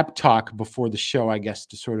a pep talk before the show, I guess,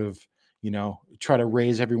 to sort of, try to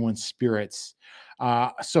raise everyone's spirits.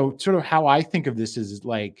 So sort of how I think of this is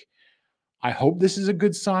like, I hope this is a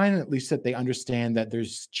good sign, at least that they understand that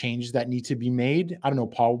there's changes that need to be made. I don't know,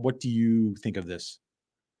 Paul, what do you think of this?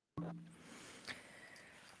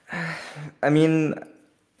 I mean,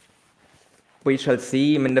 we shall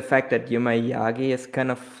see. I mean, the fact that Yuma Yagi is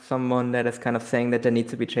kind of someone that is kind of saying that there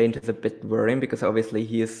needs to be change is a bit worrying, because obviously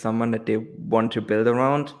he is someone that they want to build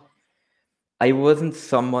around. I wasn't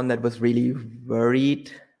someone that was really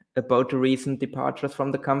worried about the recent departures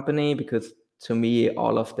from the company, because to me,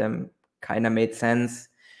 all of them kind of made sense.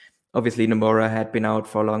 Obviously, Nomura had been out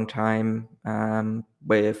for a long time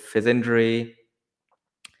with his injury,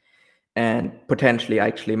 and potentially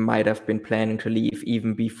actually might have been planning to leave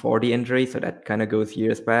even before the injury. So that kind of goes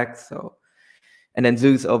years back. So, and then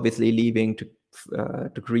Zeus obviously leaving to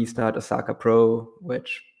restart Osaka Pro,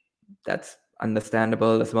 which that's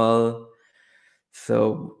understandable as well.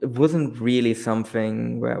 So it wasn't really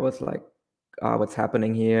something where I was like, what's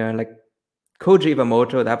happening here? Like Koji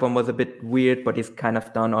Iwamoto, that one was a bit weird, but he's kind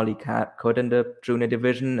of done all he could in the junior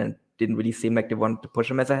division, and didn't really seem like they wanted to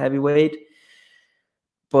push him as a heavyweight.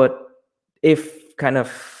 But if kind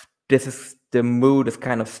of the mood is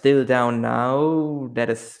kind of still down now,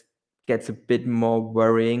 gets a bit more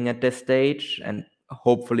worrying at this stage, and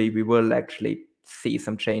hopefully we will actually see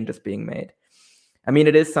some changes being made. I mean,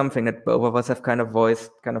 it is something that both of us have kind of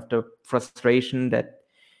voiced, kind of the frustration that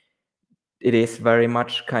it is very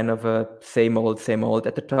much kind of a same old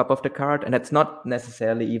at the top of the card. And that's not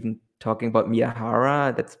necessarily even talking about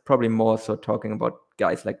Miyahara. That's probably more so talking about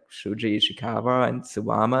guys like Shuji Ishikawa and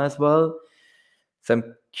Suwama as well. So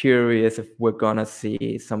I'm curious if we're going to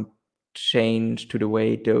see some change to the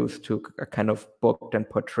way those two are kind of booked and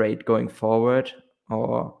portrayed going forward,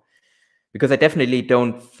 or because I definitely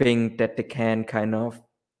don't think that they can kind of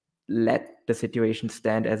let the situation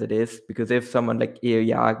stand as it is. Because if someone like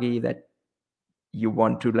Aoyagi that you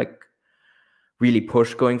want to like really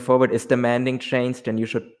push going forward is demanding change, then you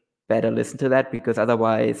should better listen to that, because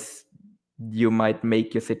otherwise you might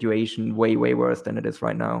make your situation way, way worse than it is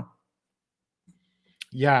right now.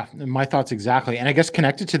 Yeah, my thoughts exactly. And I guess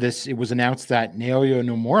connected to this, it was announced that Naoya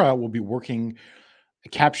Nomura will be working a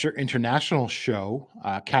Capture International show,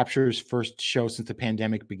 Capture's first show since the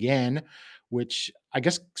pandemic began, which I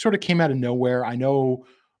guess sort of came out of nowhere. I know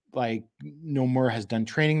like Nomura has done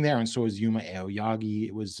training there, and so is Yuma Aoyagi.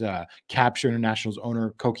 It was Capture International's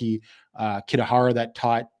owner, Koki Kitahara, that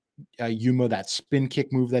taught Yuma that spin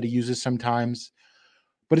kick move that he uses sometimes.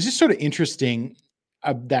 But it's just sort of interesting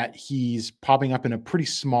that he's popping up in a pretty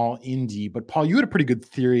small indie. But Paul, you had a pretty good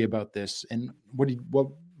theory about this, and what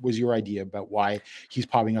was your idea about why he's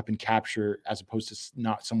popping up in Capture as opposed to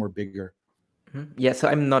not somewhere bigger? Yeah, so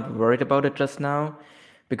I'm not worried about it just now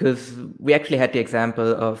because we actually had the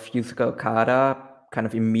example of Yusuke Okada kind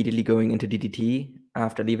of immediately going into DDT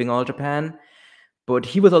after leaving All Japan. But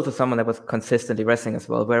he was also someone that was consistently wrestling as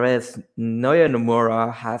well, whereas Naoya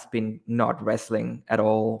Nomura has been not wrestling at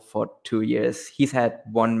all for 2 years. He's had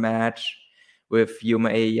one match with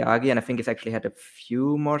Yuma Aoyagi, and I think he's actually had a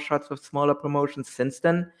few more shots with smaller promotions since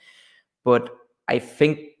then. But I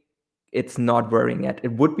think it's not worrying yet.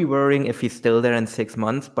 It would be worrying if he's still there in 6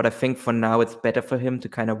 months, but I think for now it's better for him to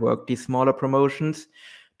kind of work these smaller promotions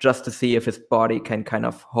just to see if his body can kind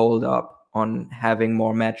of hold up on having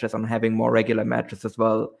more matches, on having more regular matches as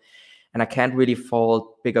well. And I can't really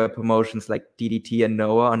fault bigger promotions like DDT and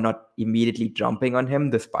Noah on not immediately jumping on him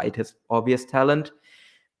despite his obvious talent,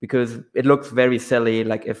 because it looks very silly.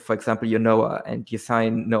 Like if, for example, you're Noah and you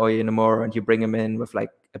sign Naoya Nomura and you bring him in with like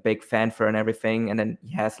a big fanfare and everything, and then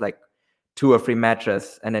he has like 2 or 3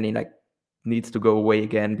 matches and then he like needs to go away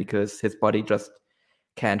again because his body just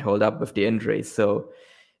can't hold up with the injury. So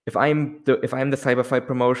if I'm the Cyberfight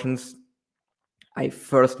promotions, I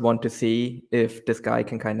first want to see if this guy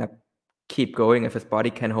can kind of keep going, if his body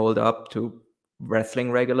can hold up to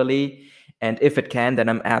wrestling regularly. And if it can, then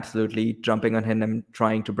I'm absolutely jumping on him and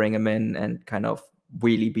trying to bring him in and kind of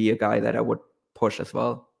really be a guy that I would push as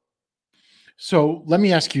well. So let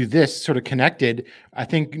me ask you this, sort of connected. I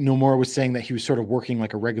think Nomura was saying that he was sort of working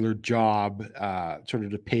like a regular job, sort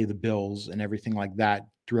of to pay the bills and everything like that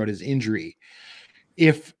throughout his injury.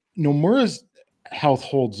 If Nomura's health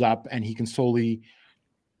holds up and he can slowly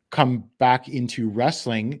come back into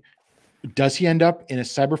wrestling, does he end up in a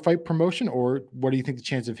Cyberfight promotion, or what do you think the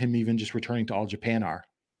chance of him even just returning to All Japan are?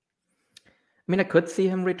 I mean, I could see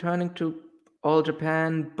him returning to All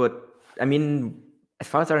Japan, but I mean, as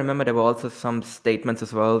far as I remember, there were also some statements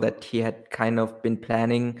as well that he had kind of been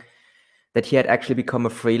planning, that he had actually become a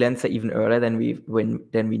freelancer even earlier than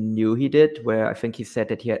we knew he did. Where I think he said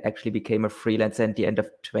that he had actually became a freelancer at the end of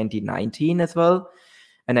 2019 as well,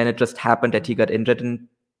 and then it just happened that he got injured in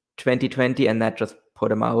 2020, and that just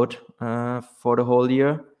put him out for the whole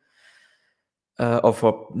year, or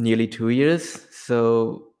for nearly 2 years.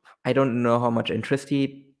 So I don't know how much interest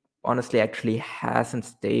he honestly actually has in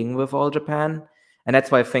staying with All Japan. And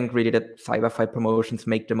that's why I think really that Cyberfight promotions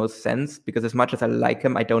make the most sense, because as much as I like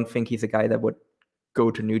him, I don't think he's a guy that would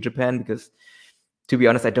go to New Japan, because to be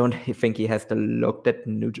honest, I don't think he has the look that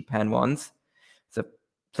New Japan wants. So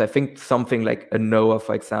I think something like a Noah,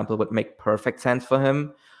 for example, would make perfect sense for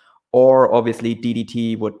him. Or obviously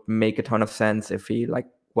DDT would make a ton of sense if he like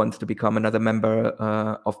wants to become another member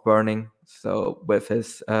of Burning. So with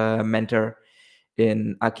his mentor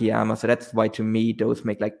in Akiyama. So that's why to me those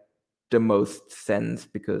make like the most sense,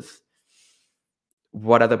 because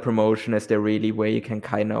what other promotion is there really where you can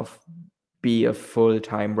kind of be a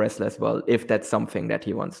full-time wrestler as well, if that's something that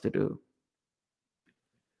he wants to do?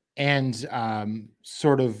 And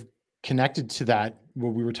sort of connected to that,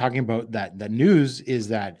 what we were talking about, that news is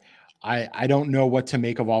that I don't know what to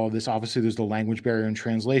make of all of this. Obviously, there's the language barrier in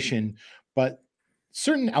translation, but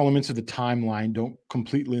certain elements of the timeline don't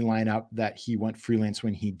completely line up that he went freelance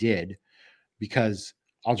when he did, because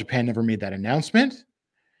All Japan never made that announcement,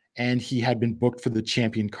 and he had been booked for the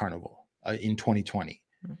Champion Carnival in 2020.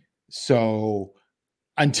 So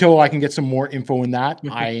until I can get some more info in that,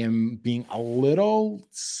 I am being a little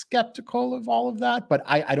skeptical of all of that, but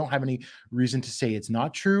I don't have any reason to say it's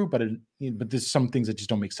not true, but there's some things that just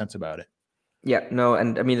don't make sense about it. Yeah, no,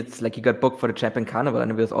 and I mean, it's like he got booked for the Champion Carnival,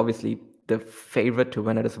 and he was obviously the favorite to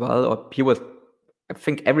win it as well. Or he was, I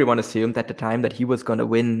think everyone assumed at the time that he was going to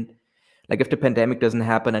win. Like, if the pandemic doesn't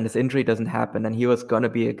happen and his injury doesn't happen, then he was going to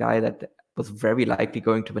be a guy that was very likely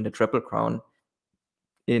going to win the Triple Crown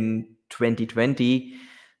in 2020.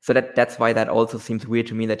 So that's why that also seems weird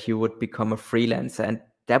to me, that he would become a freelancer. And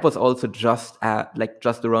that was also just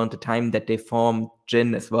around the time that they formed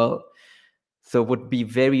Jin as well. So it would be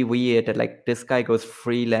very weird that like this guy goes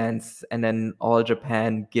freelance and then All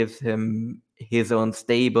Japan gives him his own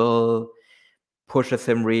stable pushes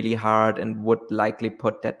him really hard and would likely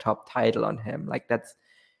put that top title on him. Like that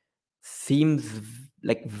seems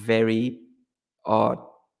like very odd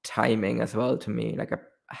timing as well to me. Like I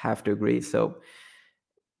have to agree. So,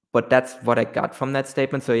 but that's what I got from that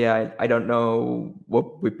statement. So yeah, I don't know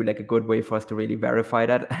what would be like a good way for us to really verify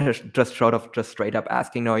that. Just short of just straight up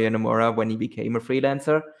asking Naoya Nomura when he became a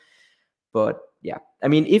freelancer. But yeah, I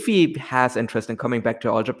mean, if he has interest in coming back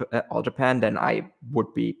to All Japan, then I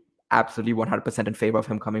would be absolutely 100% in favor of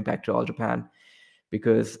him coming back to All Japan,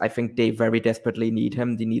 because I think they very desperately need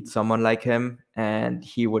him. They need someone like him, and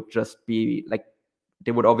he would just be like,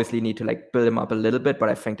 they would obviously need to like build him up a little bit, but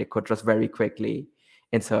I think they could just very quickly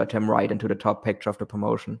insert him right into the top picture of the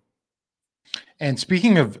promotion. And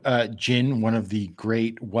speaking of Jin, one of the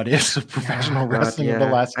great what ifs of professional wrestling of the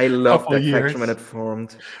last I love couple of that years, faction when it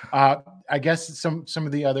formed. I guess some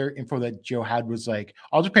of the other info that Joe had was like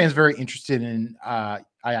All Japan is very interested in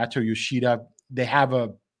Ayato Yoshida. They have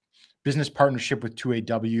a business partnership with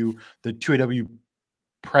 2AW. The 2AW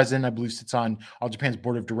president, I believe, sits on All Japan's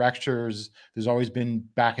board of directors. There's always been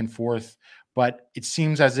back and forth, but it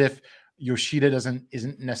seems as if Yoshida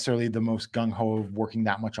isn't necessarily the most gung-ho of working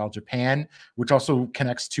that much All Japan, which also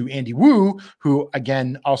connects to Andy Wu, who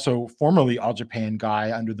again also formerly All Japan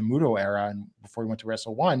guy under the Muto era and before he went to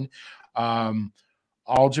Wrestle One.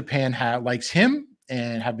 All Japan likes him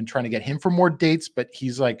and have been trying to get him for more dates, but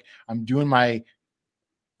he's like, I'm doing my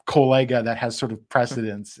collega that has sort of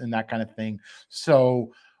precedence and that kind of thing.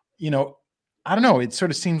 So, I don't know. It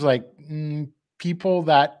sort of seems like people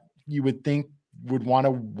that you would think would want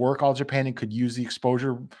to work All Japan and could use the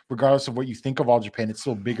exposure, regardless of what you think of All Japan. It's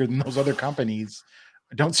still bigger than those other companies.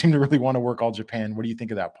 I don't seem to really want to work All Japan. What do you think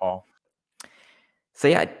of that, Paul? So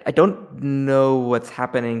yeah, I don't know what's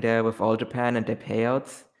happening there with All Japan and their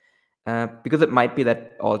payouts, because it might be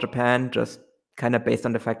that All Japan, just kind of based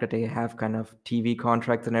on the fact that they have kind of TV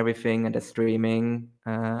contracts and everything, and they're streaming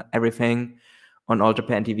everything on All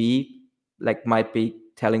Japan TV, like might be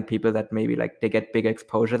telling people that maybe like they get big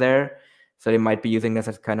exposure there, so they might be using this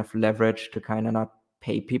as kind of leverage to kind of not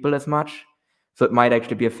pay people as much. So it might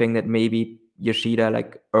actually be a thing that maybe Yoshida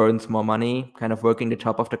like earns more money, kind of working the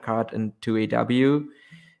top of the card in 2AW.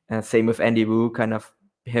 Same with Andy Wu, kind of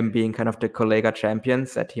him being kind of the Collega champion,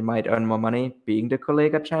 that he might earn more money being the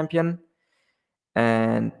Collega champion,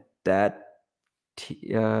 and that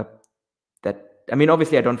I mean,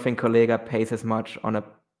 obviously, I don't think Collega pays as much on a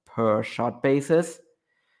per shot basis,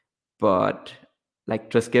 but like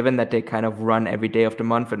just given that they kind of run every day of the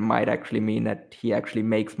month, it might actually mean that he actually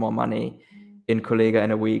makes more money in Collega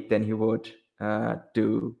in a week than he would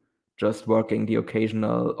do just working the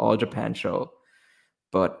occasional All Japan show.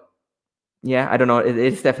 But yeah, I don't know.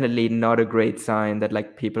 It's definitely not a great sign that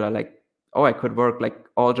like people are like, oh, I could work like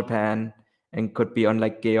All Japan and could be on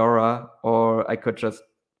like Geora, or I could just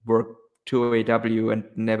work 2AW and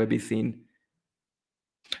never be seen.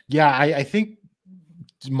 Yeah, I think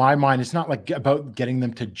in my mind, it's not like about getting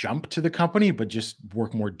them to jump to the company, but just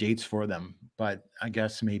work more dates for them. But I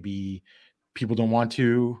guess maybe people don't want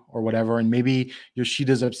to or whatever. And maybe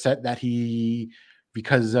Yoshida's upset that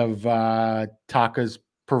because of Taka's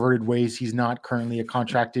perverted ways, he's not currently a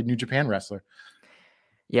contracted New Japan wrestler.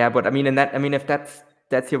 Yeah, but I mean, if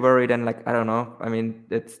that's your worry, then like, I don't know. I mean,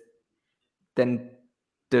 then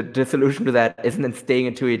the solution to that isn't in staying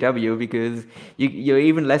in 2AW, because you're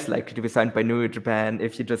even less likely to be signed by New Japan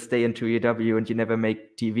if you just stay in 2AW and you never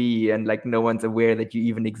make TV and like no one's aware that you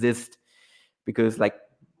even exist. Because like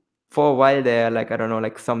for a while there, like I don't know,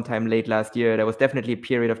 like sometime late last year, there was definitely a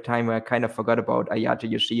period of time where I kind of forgot about Ayato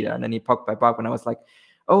Yoshida, and then he popped back up and I was like,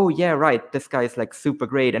 oh yeah, right, this guy's like super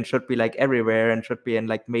great and should be like everywhere and should be in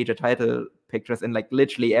like major title pictures in like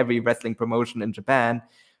literally every wrestling promotion in Japan.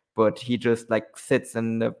 But he just like sits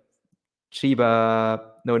in the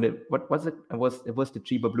what was it? It was the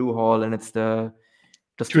Chiba Blue Hall, and it's the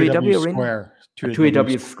 2AW arena. Square.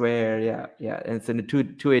 2AW Square, yeah. And it's in the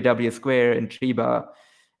 2AW Square in Chiba.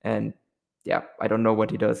 And yeah, I don't know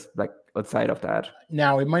what he does like outside of that.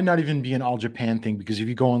 Now, it might not even be an All Japan thing, because if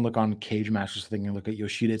you go and look on Cage Masters thing and look at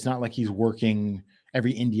Yoshida, it's not like he's working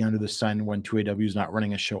every indie under the sun when 2AW is not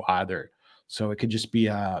running a show either. So it could just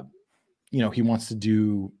be he wants to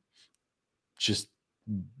do just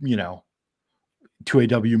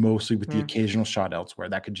 2AW mostly with the occasional shot elsewhere.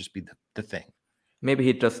 That could just be the thing. Maybe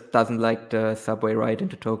he just doesn't like the subway ride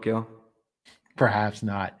into Tokyo. Perhaps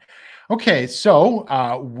not. Okay,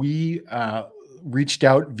 so we reached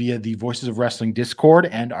out via the Voices of Wrestling Discord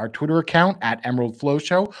and our Twitter account at Emerald Flow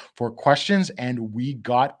Show for questions, and we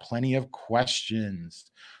got plenty of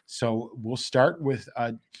questions. So we'll start with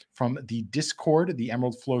from the Discord, the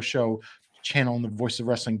Emerald Flow Show channel in the Voice of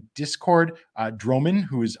Wrestling Discord. Droman,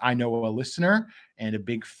 who is, I know, a listener and a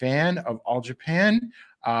big fan of All Japan,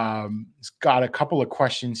 has got a couple of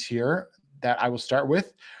questions here that I will start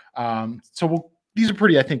with. These are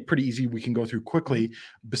pretty easy. We can go through quickly.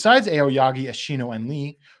 Besides Aoyagi, Ashino, and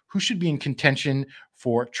Lee, who should be in contention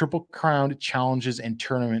for Triple Crown challenges and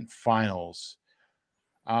tournament finals?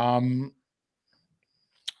 I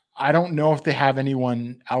don't know if they have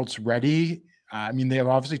anyone else ready. I mean, they've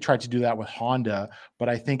obviously tried to do that with Honda, but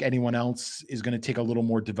I think anyone else is going to take a little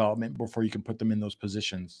more development before you can put them in those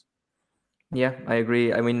positions. Yeah, I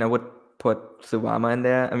agree. I mean, I would put Suwama in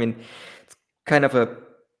there. I mean, it's kind of a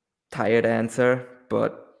tired answer,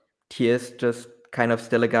 but he is just kind of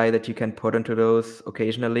still a guy that you can put into those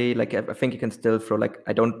occasionally. Like, I think you can still throw, like,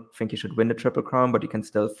 I don't think you should win the Triple Crown, but you can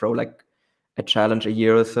still throw, like, a challenge a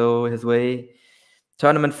year or so his way.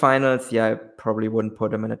 Tournament finals, yeah, I probably wouldn't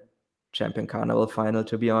put him in a Champion Carnival final,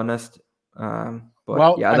 to be honest.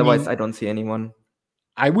 Otherwise, I don't see anyone.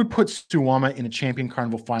 I would put Suwama in a Champion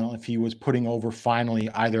Carnival final if he was putting over finally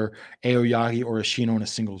either Aoyagi or Ashino in a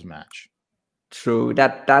singles match. True.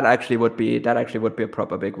 That actually would be a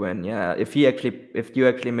proper big win. Yeah. If you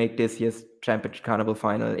actually make this year's Champion Carnival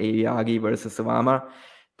final Aoyagi versus Suwama,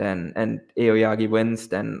 and Aoyagi wins,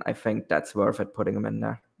 then I think that's worth it putting him in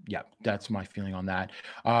there. Yeah, that's my feeling on that.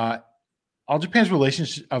 All Japan's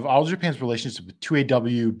relationship with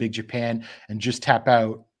 2AW, Big Japan, and Just Tap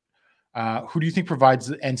Out. Who do you think provides,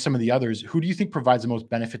 and some of the others, who do you think provides the most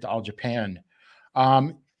benefit to All Japan?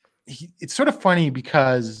 It's sort of funny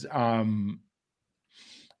because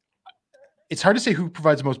it's hard to say who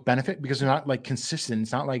provides the most benefit because they're not like consistent.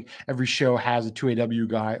 It's not like every show has a 2AW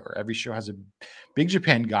guy or every show has a Big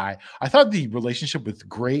Japan guy. I thought the relationship with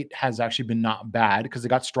Great has actually been not bad because they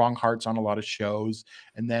got strong hearts on a lot of shows.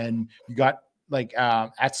 And then you got like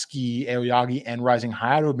Atsuki, Aoyagi, and Rising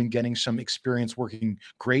Hayato have been getting some experience working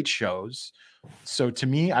great shows. So to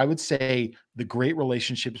me, I would say the Great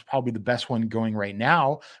relationship is probably the best one going right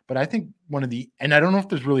now. But I think and I don't know if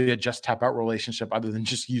there's really a Just Tap Out relationship other than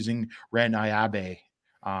just using Ren Ayabe.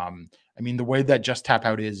 I mean, the way that Just Tap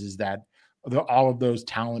Out is that all of those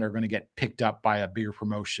talent are going to get picked up by a bigger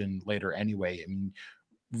promotion later anyway. I mean,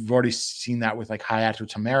 we've already seen that with like Hayato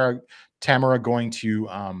Tamara going to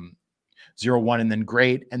 0-1 and then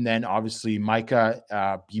Great. And then obviously Micah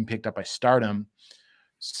being picked up by Stardom.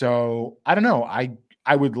 So I don't know.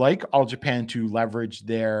 I would like All Japan to leverage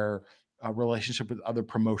their relationship with other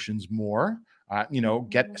promotions more.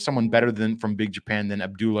 Get someone better from Big Japan than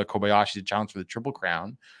Abdullah Kobayashi to challenge for the Triple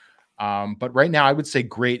Crown. But right now, I would say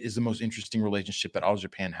Great is the most interesting relationship that All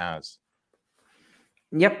Japan has.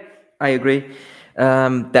 Yep, I agree.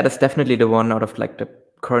 That is definitely the one out of like the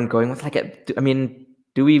current going ones. Like, I mean,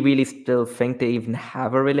 do we really still think they even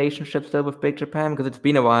have a relationship still with Big Japan? Because it's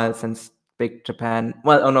been a while since Big Japan.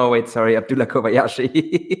 Well, oh no, wait, sorry, Abdullah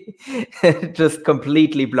Kobayashi just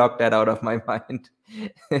completely blocked that out of my mind.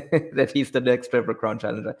 That he's the next Triple Crown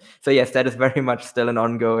challenger. So yes, that is very much still an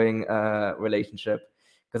ongoing relationship.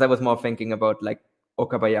 Because I was more thinking about like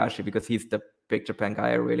Okabayashi because he's the Big Japan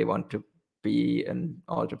guy I really want to be in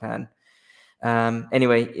All Japan.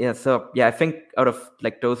 Anyway, yeah. So yeah, I think out of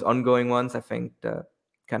like those ongoing ones, I think that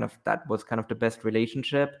was kind of the best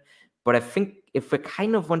relationship. But I think if we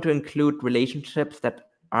kind of want to include relationships that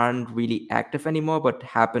aren't really active anymore, but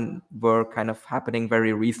were kind of happening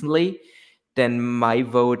very recently, then my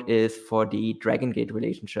vote is for the Dragon Gate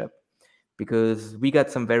relationship. Because we got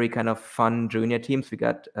some very kind of fun junior teams. We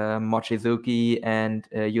got Mochizuki and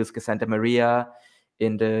Yusuke Santa Maria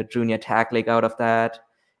in the junior tag league out of that.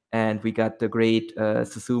 And we got the great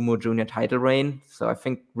Susumu junior title reign. So I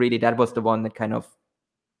think really that was the one that kind of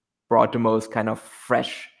brought the most kind of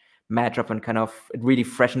fresh matchup and kind of it really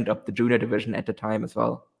freshened up the junior division at the time as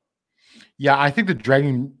well. Yeah, I think the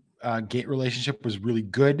Dragon Gate relationship was really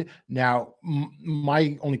good. Now,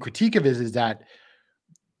 my only critique of it is that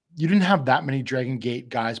you didn't have that many Dragon Gate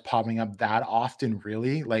guys popping up that often,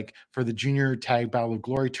 really. Like for the Junior Tag Battle of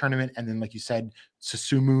Glory tournament, and then, like you said,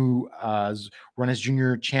 Susumu run as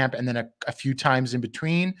junior champ, and then a few times in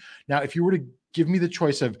between. Now, if you were to give me the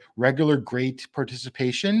choice of regular Great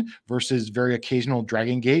participation versus very occasional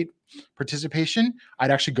Dragon Gate participation,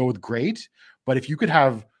 I'd actually go with Great. But if you could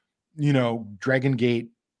have, Dragon Gate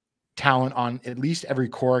talent on at least every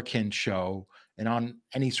Korakuen show and on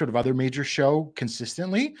any sort of other major show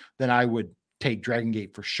consistently, then I would take Dragon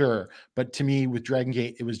Gate for sure. But to me, with Dragon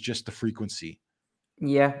Gate, it was just the frequency.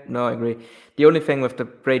 Yeah, no, I agree. The only thing with the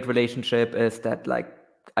great relationship is that, like,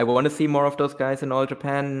 I want to see more of those guys in All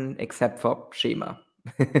Japan, except for Shima.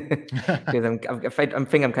 Because I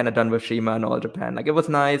think I'm kind of done with Shima in All Japan. Like, it was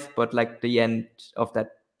nice, but like the end of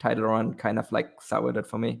that title run kind of like soured it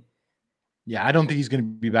for me. Yeah, I don't think he's going to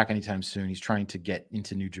be back anytime soon. He's trying to get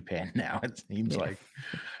into New Japan now, it seems like.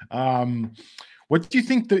 What do you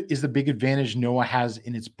think is the big advantage Noah has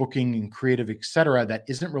in its booking and creative, etc., that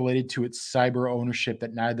isn't related to its cyber ownership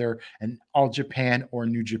that neither an All Japan or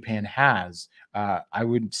New Japan has? I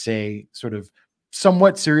would say sort of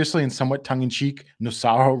somewhat seriously and somewhat tongue-in-cheek,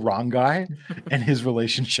 Nosawa Rangai and his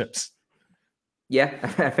relationships. Yeah,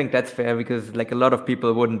 I think that's fair because like a lot of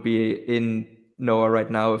people wouldn't be in Noah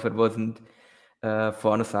right now if it wasn't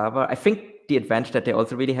for Nosawa. I think the advantage that they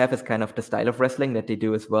also really have is kind of the style of wrestling that they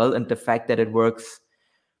do as well, and the fact that it works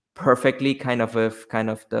perfectly kind of with kind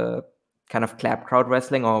of the kind of clap crowd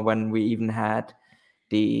wrestling, or when we even had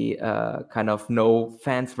the kind of no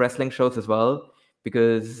fans wrestling shows as well,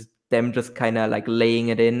 because them just kind of like laying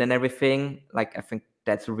it in and everything. Like I think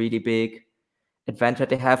that's a really big advantage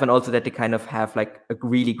they have, and also that they kind of have like a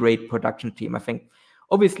really great production team. I think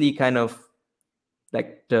obviously kind of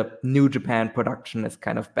like the New Japan production is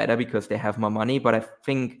kind of better because they have more money, but I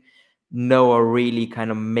think Noah really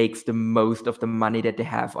kind of makes the most of the money that they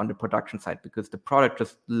have on the production side, because the product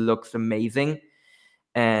just looks amazing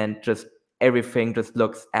and just everything just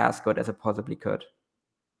looks as good as it possibly could.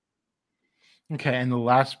 Okay, and the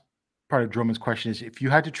last part of Droman's question is, if you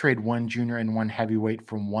had to trade one junior and one heavyweight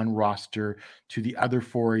from one roster to the other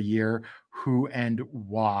for a year, who and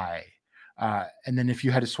why? And then if you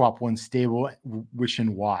had to swap one stable, which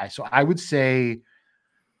and why? So I would say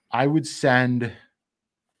I would send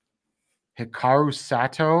Hikaru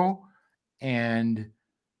Sato and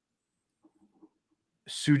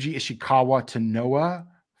Suji Ishikawa to Noah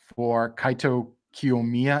for Kaito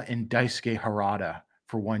Kiyomiya and Daisuke Harada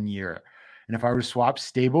for 1 year. And if I were to swap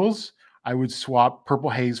stables, I would swap Purple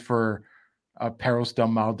Haze for Perros del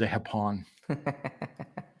Mal de Japón.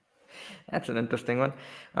 That's an interesting one.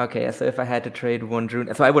 Okay, so if I had to trade one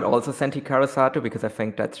junior, so I would also send Hikaru Sato because I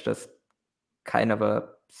think that's just kind of a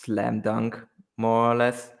slam dunk, more or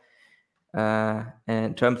less. And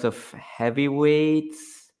in terms of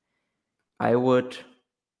heavyweights, I would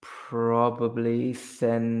probably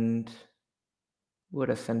send. Who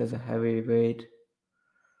would I send as a heavyweight?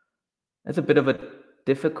 That's a bit of a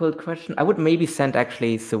difficult question. I would maybe send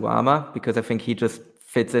actually Suwama because I think he just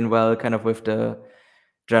fits in well kind of with the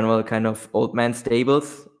general kind of old man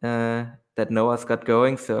stables that Noah's got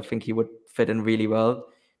going. So I think he would fit in really well.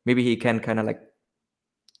 Maybe he can kind of like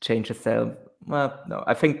change his style. Well, no,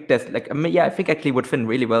 I think there's like, I mean, yeah, I think actually would fit in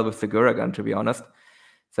really well with Seguragan, to be honest.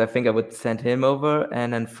 So I think I would send him over.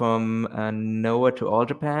 And then from Noah to All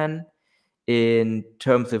Japan, in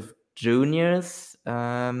terms of juniors,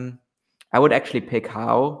 I would actually pick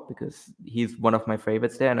Hao because he's one of my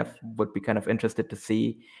favorites there, and I would be kind of interested to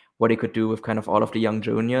see what he could do with kind of all of the young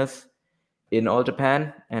juniors in All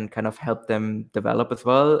Japan and kind of help them develop as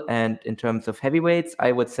well. And in terms of heavyweights,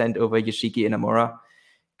 I would send over Yoshiki Inamura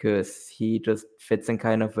because he just fits in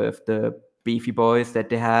kind of with the beefy boys that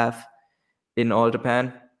they have in All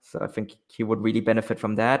Japan. So I think he would really benefit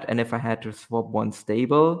from that. And if I had to swap one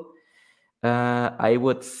stable, I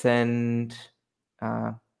would send.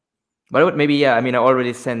 Well, I would maybe, yeah. I mean, I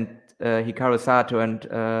already sent Hikaru Sato and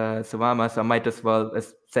Suwama, so I might as well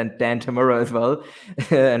send Dan Tamura as well,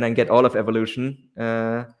 and then get all of Evolution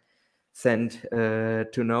sent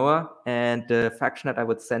to Noah. And the faction that I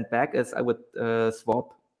would send back is I would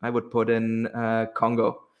swap. I would put in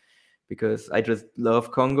Congo because I just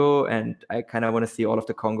love Congo, and I kind of want to see all of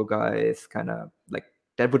the Congo guys kind of like.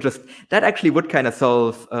 That actually would kind of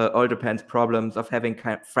solve All Japan's problems of having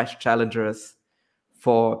kind of fresh challengers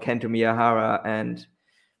for Kento Miyahara. And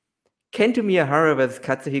Kento Miyahara versus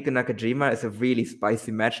Katsuhiko Nakajima is a really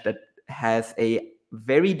spicy match that has a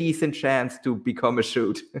very decent chance to become a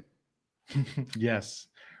shoot. Yes.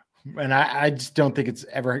 And I just don't think it's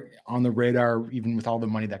ever on the radar, even with all the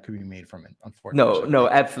money that could be made from it, unfortunately. No,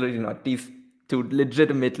 absolutely not. These two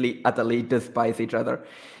legitimately, utterly despise each other.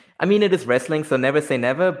 I mean, it is wrestling, so never say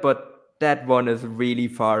never, but that one is really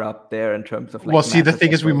far up there in terms of like. Well, see, the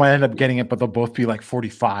thing is, we might end up getting it, but they'll both be like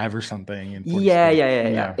 45 or something. And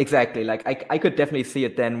Yeah. Exactly. Like I could definitely see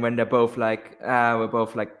it then when they're both like, we're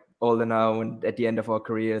both like older now and at the end of our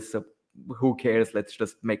careers, so who cares? Let's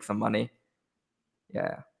just make some money.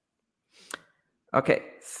 Yeah. Okay,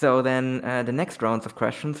 so then the next rounds of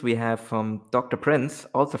questions we have from Dr. Prince,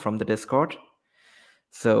 also from the Discord.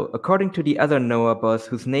 So, according to the other Noah boss,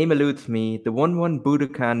 whose name eludes me, the 1-1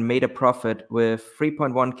 Budokan made a profit with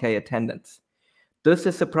 3.1k attendance. Does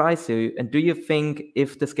this surprise you? And do you think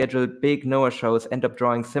if the scheduled big Noah shows end up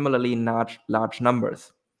drawing similarly large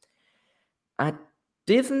numbers? It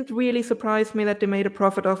didn't really surprise me that they made a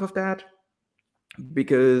profit off of that,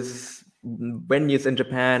 because venues in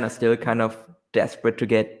Japan are still kind of desperate to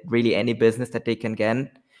get really any business that they can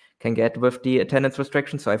get with the attendance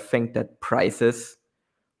restrictions. So I think that prices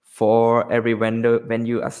for every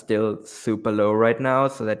venue are still super low right now,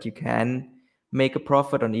 so that you can make a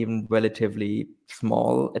profit on even relatively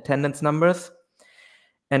small attendance numbers.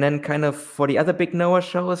 And then kind of for the other big Noah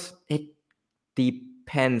shows, it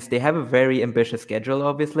depends. They have a very ambitious schedule,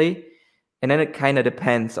 obviously. And then it kind of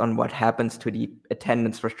depends on what happens to the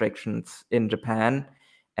attendance restrictions in Japan,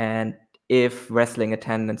 and if wrestling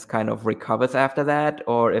attendance kind of recovers after that,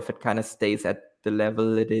 or if it kind of stays at the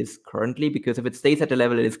level it is currently. Because if it stays at the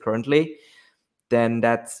level it is currently, then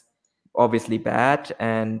that's obviously bad.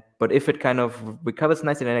 But if it kind of recovers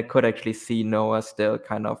nicely, then I could actually see Noah still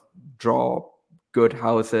kind of draw good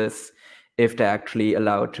houses if they're actually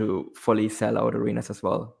allowed to fully sell out arenas as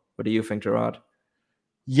well. What do you think, Gerard?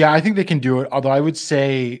 Yeah, I think they can do it. Although I would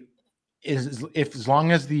say, as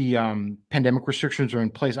long as the pandemic restrictions are in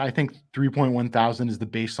place, I think 3.1 thousand is the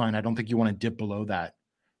baseline. I don't think you want to dip below that,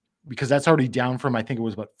 because that's already down from, I think it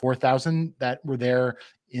was about 4,000 that were there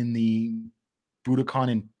in the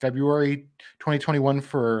Budokan in February 2021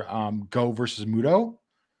 for Go versus Muto.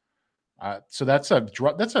 So that's a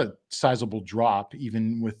drop. That's a sizable drop,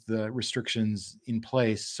 even with the restrictions in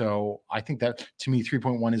place. So I think that, to me,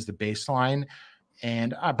 3.1 is the baseline,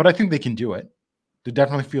 and but I think they can do it. There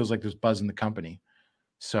definitely feels like there's buzz in the company.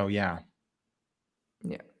 So yeah.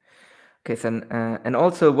 Yeah. Okay, so and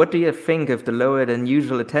also, what do you think of the lower than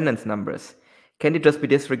usual attendance numbers? Can it just be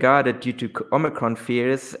disregarded due to Omicron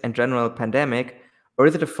fears and general pandemic, or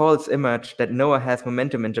is it a false image that Noah has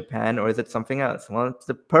momentum in Japan, or is it something else? Well, it's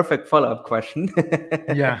the perfect follow-up question.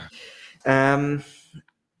 Yeah. um,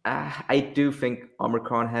 I do think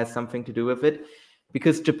Omicron has something to do with it,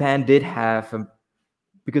 because Japan did have,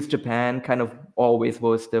 because Japan kind of always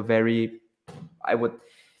was the very,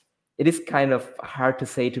 it is kind of hard to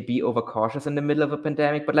say to be overcautious in the middle of a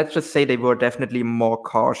pandemic, but let's just say they were definitely more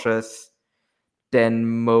cautious than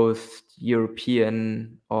most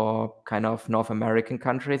European or kind of North American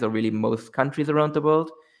countries, or really most countries around the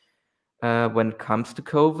world, when it comes to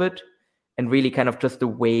COVID. And really kind of just the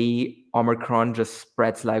way Omicron just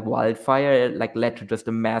spreads like wildfire, like led to just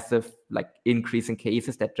a massive like increase in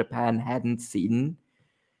cases that Japan hadn't seen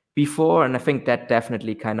before. And I think that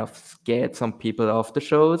definitely kind of scared some people off the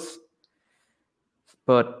shows.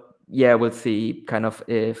 But yeah, we'll see kind of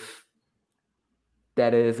if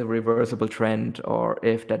that is a reversible trend, or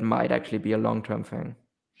if that might actually be a long-term thing.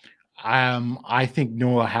 I think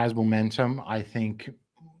Noah has momentum. I think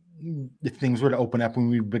if things were to open up and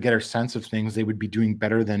we would get our sense of things, they would be doing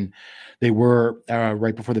better than they were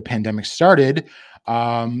right before the pandemic started.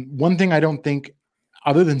 One thing I don't think,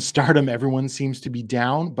 other than stardom, everyone seems to be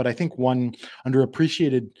down. But I think one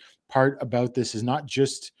underappreciated part about this is not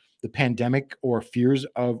just the pandemic or fears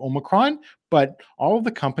of Omicron, but all of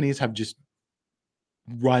the companies have just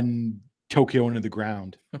run Tokyo into the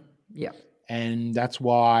ground. Yeah. And that's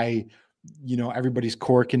why, everybody's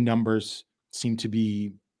Korakuen numbers seem to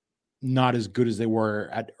be not as good as they were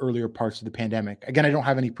at earlier parts of the pandemic. Again, I don't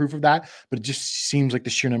have any proof of that, but it just seems like the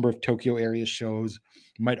sheer number of Tokyo area shows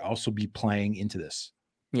might also be playing into this.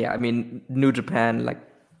 Yeah, I mean, New Japan, like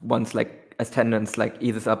once like attendance like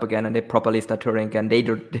eases up again and they properly start touring again,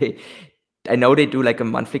 I know they do like a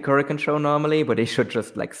monthly Korakuen show normally, but they should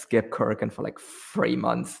just like skip Korakuen for like 3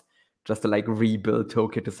 months just to like rebuild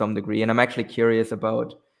Tokyo to some degree. And I'm actually curious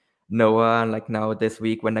about Noah, like now this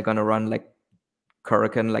week when they're gonna run like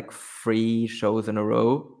Korakuen like 3 shows in a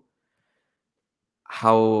row,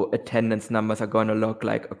 how attendance numbers are gonna look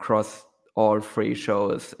like across all 3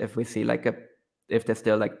 shows. If we see like if there's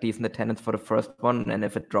still like decent attendance for the first one, and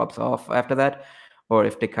if it drops off after that, or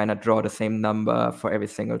if they kind of draw the same number for every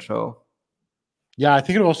single show. Yeah, I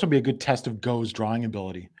think it'll also be a good test of Go's drawing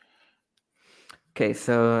ability. Okay,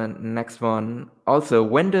 so next one. Also,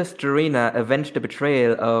 when does Jurina avenge the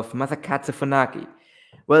betrayal of Masakatsu Funaki?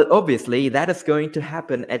 Well, obviously, that is going to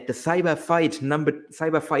happen at the Cyber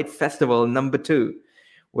Fight Festival #2,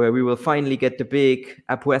 where we will finally get the big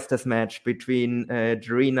Apuestas match between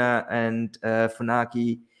Jurina and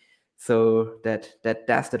Funaki, so that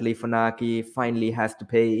dastardly Funaki finally has to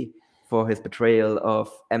pay for his betrayal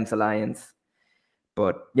of M's Alliance.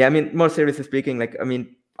 But yeah, I mean, more seriously speaking, like, I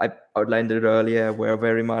mean, I outlined it earlier, where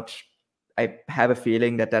very much I have a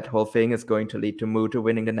feeling that whole thing is going to lead to Muto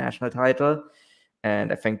winning the national title.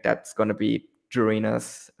 And I think that's going to be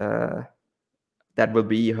Jurina's, that will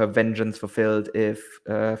be her vengeance fulfilled if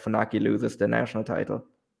Funaki loses the national title.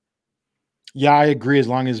 Yeah, I agree. As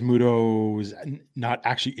long as Muto is not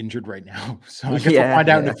actually injured right now, so I guess we'll Yeah, find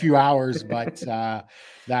out in yeah. a few hours. But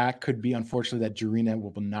that could be unfortunately that Jarina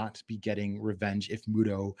will not be getting revenge if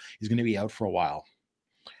Muto is going to be out for a while.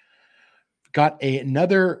 Got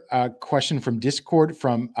another question from Discord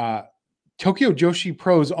from Tokyo Joshi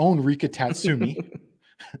Pro's own Rika Tatsumi.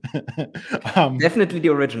 Definitely the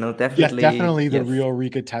original. Yes, Definitely, definitely the yes. real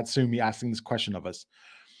Rika Tatsumi asking this question of us.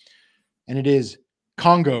 And it is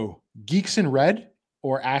Congo, Geeks in Red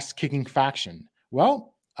or Ass Kicking Faction?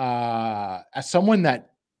 Well, as someone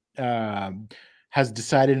that has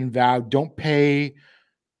decided and vowed, don't pay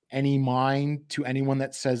any mind to anyone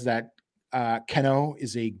that says that Keno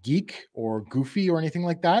is a geek or goofy or anything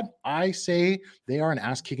like that. I say they are an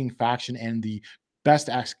ass kicking faction and the best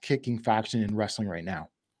ass kicking faction in wrestling right now.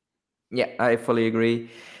 Yeah, I fully agree.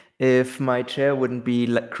 If my chair wouldn't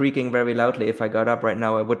be creaking very loudly if I got up right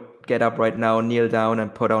now, I would get up right now, kneel down,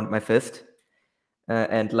 and put out my fist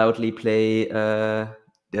and loudly play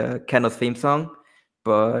the Keno's theme song.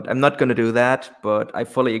 But I'm not going to do that. But I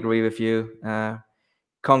fully agree with you.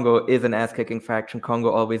 Congo is an ass-kicking faction.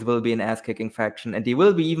 Congo always will be an ass-kicking faction, and he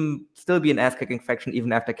will be still be an ass-kicking faction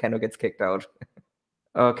even after Keno gets kicked out.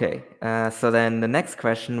 Okay, so then the next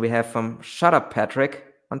question we have from Shut Up Patrick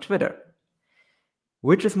on Twitter.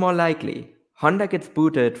 Which is more likely? Honda gets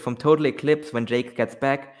booted from Total Eclipse when Jake gets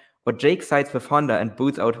back, or Jake sides with Honda and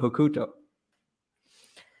boots out Hokuto?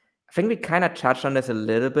 I think we kind of touched on this a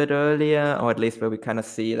little bit earlier, or at least where we kind of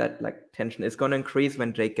see that like tension is going to increase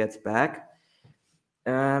when Jake gets back.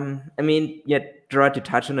 I mean, yeah, tried to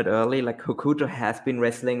touch on it early. Like Hokuto has been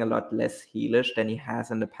wrestling a lot less heelish than he has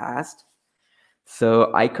in the past,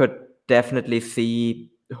 so I could definitely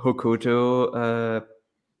see Hokuto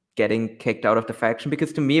getting kicked out of the faction,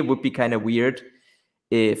 because to me it would be kind of weird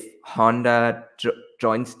if Honda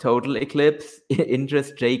joins Total Eclipse,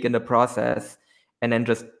 injures Jake in the process, and then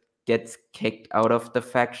just gets kicked out of the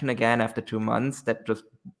faction again after 2 months. That just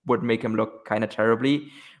would make him look kind of terribly.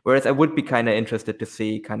 Whereas I would be kind of interested to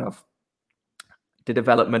see kind of the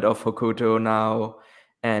development of Hokuto now,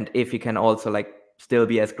 and if he can also like still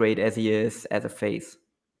be as great as he is as a face.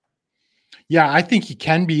 Yeah, I think he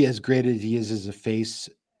can be as great as he is as a face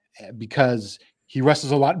because he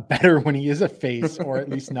wrestles a lot better when he is a face, or at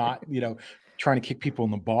least not, trying to kick people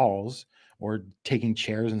in the balls or taking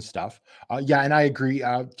chairs and stuff. Yeah, and I agree.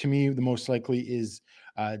 To me, the most likely is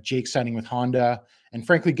Jake signing with Honda, and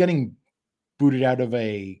frankly, getting booted out of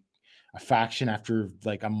a faction after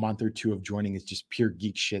like a month or two of joining is just pure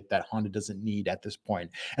geek shit that Honda doesn't need at this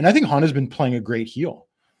point. And I think Honda's been playing a great heel.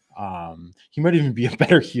 He might even be a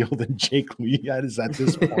better heel than Jake Lee is at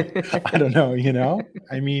this point. I don't know.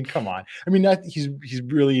 I mean, come on. I mean, he's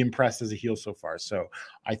really impressed as a heel so far. So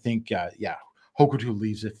I think, Hokuto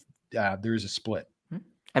leaves if there is a split.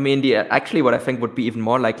 I mean, actually, what I think would be even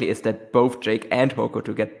more likely is that both Jake and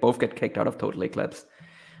Hokuto get kicked out of Total Eclipse.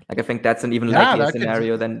 Like, I think that's an even likelier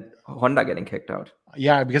scenario than Honda getting kicked out.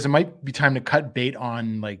 Yeah, because it might be time to cut bait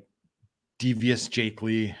on like devious Jake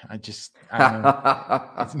Lee. I don't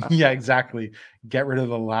know. Yeah, exactly. Get rid of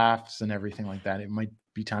the laughs and everything like that. It might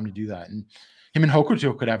be time to do that. And him and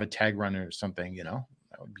Hokuto could have a tag run or something,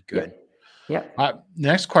 that would be good. Yeah.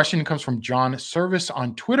 Next question comes from John Service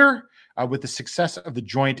on Twitter. With the success of the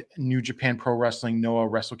joint New Japan Pro Wrestling Noah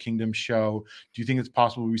Wrestle Kingdom show, do you think it's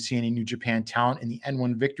possible we see any New Japan talent in the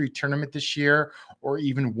N1 Victory Tournament this year, or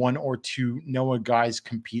even one or two Noah guys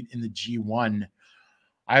compete in the G1?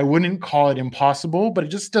 I wouldn't call it impossible, but it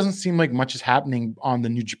just doesn't seem like much is happening on the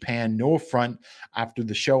New Japan Noah front after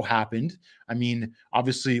the show happened. I mean,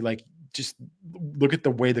 obviously, like, just look at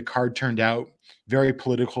the way the card turned out. Very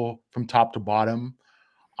political from top to bottom.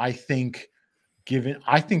 I think the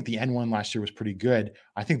N1 last year was pretty good.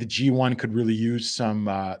 I think the G1 could really use some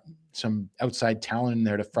outside talent in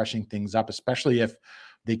there to freshen things up, especially if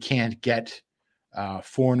they can't get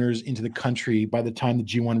foreigners into the country by the time the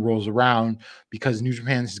G1 rolls around, because New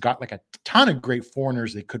Japan has got like a ton of great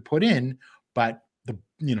foreigners they could put in, but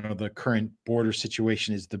the current border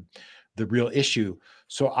situation is the real issue.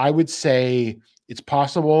 So I would say it's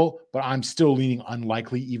possible, but I'm still leaning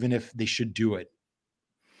unlikely, even if they should do it.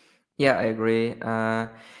 Yeah, I agree.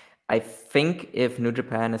 I think if New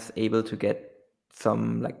Japan is able to get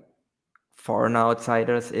some like foreign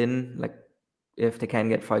outsiders in, like if they can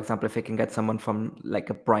get, for example, if they can get someone from like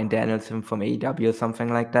a Bryan Danielson from AEW or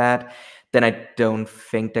something like that, then I don't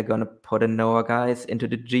think they're gonna put in Noah guys into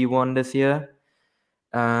the G1 this year.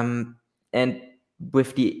 And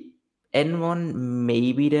with the N1,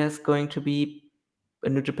 maybe there's going to be a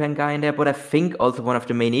New Japan guy in there, but I think also one of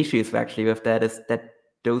the main issues actually with that is that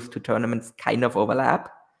those two tournaments kind of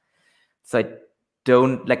overlap. So I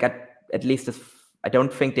don't like. at least I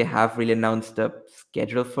don't think they have really announced the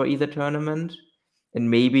schedule for either tournament. And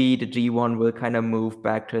maybe the G1 will kind of move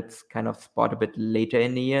back to its kind of spot a bit later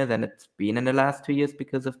in the year than it's been in the last 2 years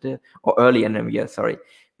because of or early in the year, sorry,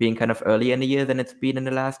 being kind of early in the year than it's been in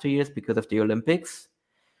the last 2 years because of the Olympics.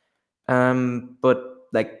 But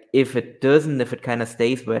like if it kind of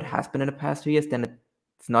stays where it has been in the past 2 years, then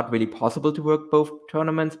it's not really possible to work both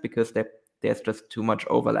tournaments because there's just too much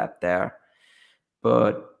overlap there.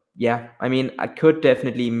 But yeah, I mean, I could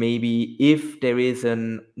definitely maybe, if there is a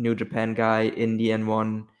New Japan guy in the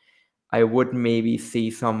N1, I would maybe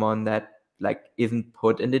see someone that like isn't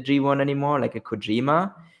put in the G1 anymore, like a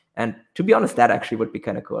Kojima. And to be honest, that actually would be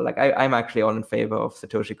kind of cool. Like I'm actually all in favor of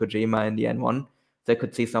Satoshi Kojima in the N1. So I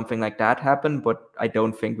could see something like that happen, but I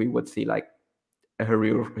don't think we would see like a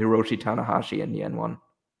Hiroshi Tanahashi in the N1.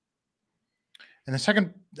 And the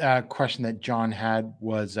second question that John had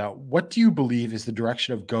was, what do you believe is the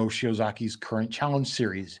direction of Go Shiozaki's current challenge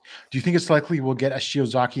series? Do you think it's likely we'll get a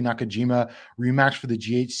Shiozaki-Nakajima rematch for the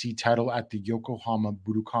GHC title at the Yokohama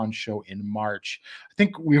Budokan show in March? I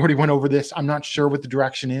think we already went over this. I'm not sure what the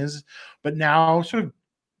direction is, but now sort of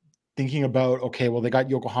thinking about, okay, well, they got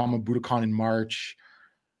Yokohama Budokan in March.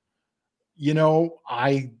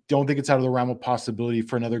 I don't think it's out of the realm of possibility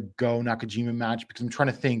for another Go Nakajima match because I'm trying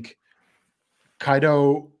to think.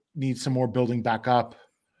 Kaido needs some more building back up.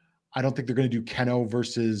 I don't think they're going to do Keno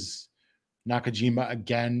versus Nakajima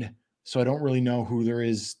again. So I don't really know who there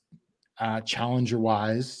is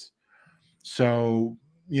challenger-wise. So,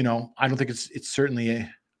 I don't think it's certainly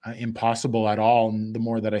impossible at all. And the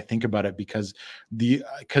more that I think about it, because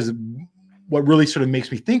what really sort of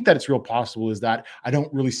makes me think that it's real possible is that I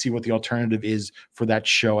don't really see what the alternative is for that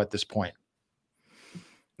show at this point.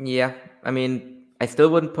 Yeah, I mean, I still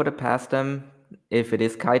wouldn't put it past them if it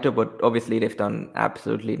is Kaito, but obviously they've done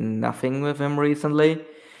absolutely nothing with him recently.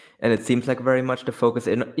 And it seems like very much the focus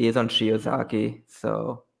is on Shiozaki.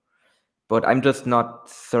 So, but I'm just not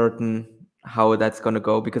certain how that's going to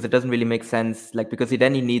go because it doesn't really make sense. Like, because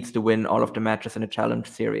then he needs to win all of the matches in a challenge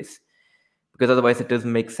series. Because otherwise it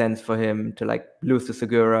doesn't make sense for him to like lose to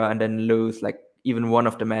Segura and then lose like even one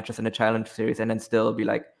of the matches in a challenge series and then still be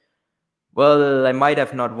like, well, I might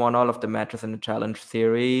have not won all of the matches in the challenge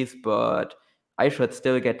series, but I should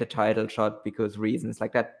still get the title shot because reasons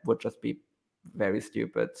like that would just be very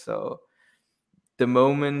stupid. So the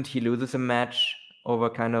moment he loses a match over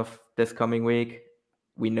kind of this coming week,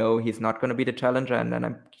 we know he's not going to be the challenger, and then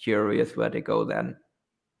I'm curious where they go then.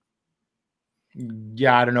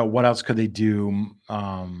 Yeah, I don't know what else could they do.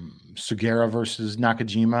 Sugiura versus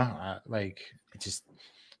Nakajima, it just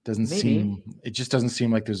doesn't seem. It just doesn't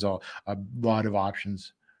seem like there's a lot of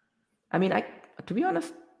options. I mean, to be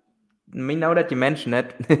honest, now that you mention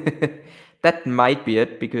it, that might be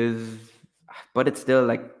it but it's still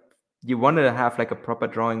like you want to have like a proper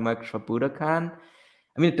drawing match for Budokan.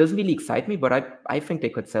 I mean, it doesn't really excite me, but I think they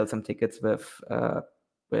could sell some tickets with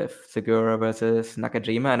Segura versus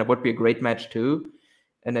Nakajima, and it would be a great match too.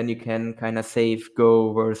 And then you can kind of save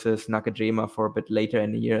Go versus Nakajima for a bit later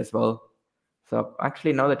in the year as well. So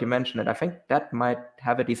actually, now that you mention it, I think that might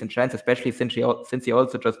have a decent chance, especially since he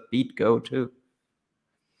also just beat Go too.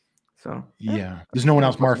 So yeah, there's no one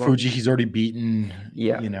else. Marufuji, he's already beaten.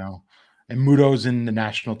 Yeah, and Muto's in the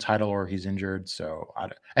national title or he's injured. So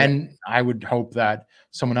I would hope that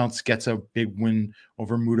someone else gets a big win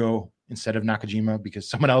over Muto instead of Nakajima because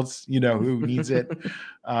someone else, who needs it.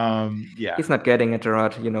 Yeah, he's not getting it,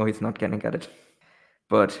 Gerard. He's not getting at it.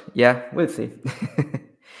 But yeah, we'll see.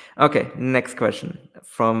 Okay, next question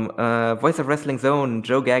from Voice of Wrestling Zone,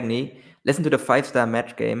 Joe Gagney. Listen to the 5-star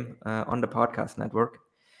match game on the podcast network.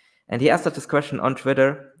 And he asked us this question on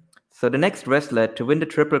Twitter. So the next wrestler to win the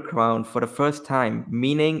Triple Crown for the first time,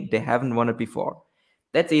 meaning they haven't won it before.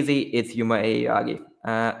 That's easy. It's Yuma Aoyagi.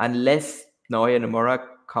 Unless Naoya Nomura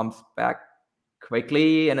comes back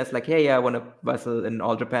quickly and it's like, hey, I want to wrestle in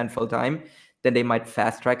All Japan full time, then they might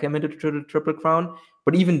fast track him into the Triple Crown.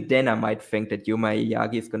 But even then, I might think that Yuma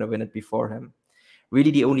Aoyagi is going to win it before him.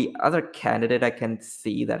 Really, the only other candidate I can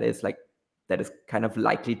see that is kind of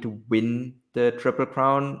likely to win the Triple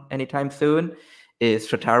Crown anytime soon is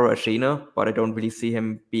Shotaro Ashino, but I don't really see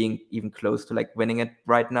him being even close to like winning it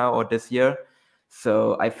right now or this year.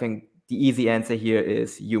 So I think the easy answer here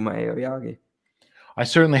is Yuma Aoyagi. I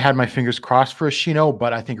certainly had my fingers crossed for Ashino,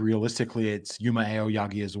 but I think realistically it's Yuma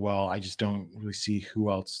Aoyagi as well. I just don't really see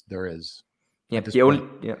who else there is. Yeah, the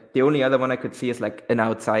only other one I could see is like an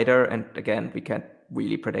outsider, and again, we can't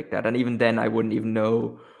really predict that. And even then, I wouldn't even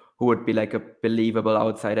know who would be like a believable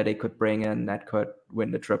outsider they could bring in that could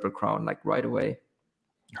win the Triple Crown like right away.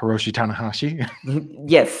 Hiroshi Tanahashi.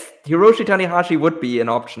 Yes, Hiroshi Tanahashi would be an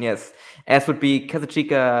option, yes. As would be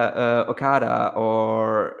Kazuchika Okada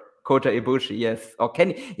or Kota Ibushi, yes. Or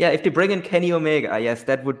Kenny. Yeah, if they bring in Kenny Omega, yes,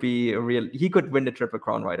 that would be a real. He could win the Triple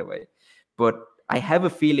Crown right away. But I have a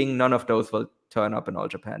feeling none of those will turn up in All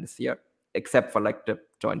Japan this year, except for like the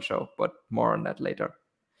joint show. But more on that later.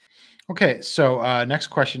 Okay, so next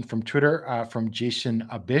question from Twitter from Jason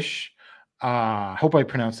Abish. Hope I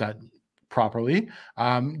pronounced that properly.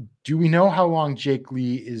 Do we know how long Jake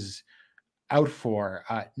Lee is out for?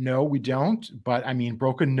 No, we don't. But I mean,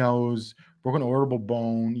 broken nose, broken orbital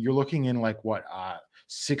bone. You're looking in like what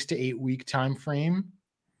 6 to 8 week time frame.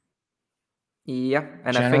 Yeah,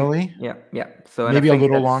 and generally, I think yeah. So and maybe I a think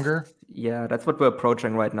little that's, longer. Yeah, that's what we're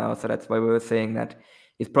approaching right now. So that's why we were saying that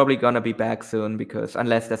he's probably gonna be back soon, because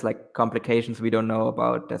unless there's like complications we don't know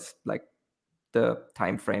about, that's like the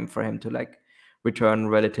time frame for him to like return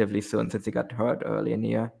relatively soon, since he got hurt early in the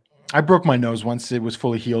year. I broke my nose once; it was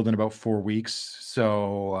fully healed in about 4 weeks.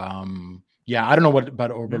 So yeah, I don't know what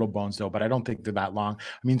about orbital bones though, but I don't think they're that long.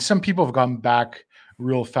 I mean, some people have gone back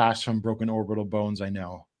real fast from broken orbital bones, I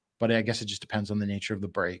know, but I guess it just depends on the nature of the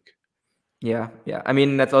break. Yeah. I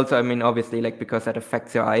mean, that's also, I mean, obviously, like, because that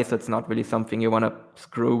affects your eyes, so it's not really something you want to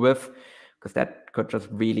screw with, because that could just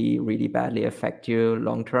really, really badly affect you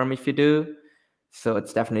long term if you do. So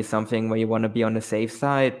it's definitely something where you want to be on the safe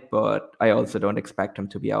side, but I also don't expect him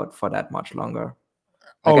to be out for that much longer.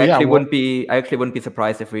 Like, Oh yeah, well, I actually wouldn't be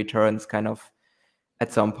surprised if he returns kind of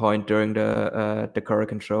at some point during the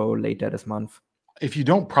Hurricane show later this month. if you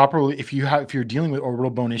don't properly, if you're dealing with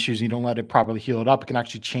orbital bone issues and you don't let it properly heal it up, it can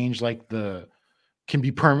actually change can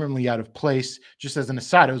be permanently out of place. Just as an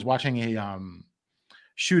aside, I was watching a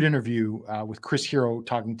shoot interview with Chris Hero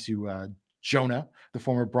talking to Jonah, the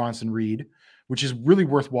former Bronson Reed, which is really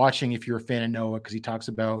worth watching if you're a fan of Noah, because he talks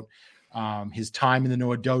about his time in the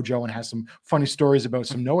Noah dojo and has some funny stories about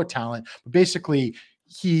some Noah talent. But basically,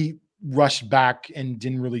 he rushed back and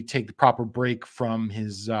didn't really take the proper break from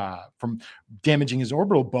his from damaging his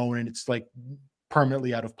orbital bone, and it's like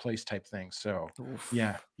permanently out of place type thing. So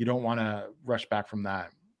yeah, you don't want to rush back from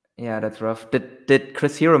that. Yeah, that's rough. Did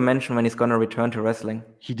Chris Hero mention when he's gonna return to wrestling?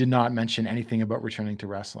 He did not mention anything about returning to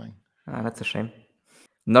wrestling. That's a shame.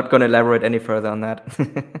 Not gonna elaborate any further on that.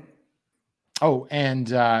 Oh, and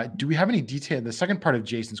do we have any detail? The second part of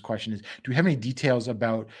Jason's question is, do we have any details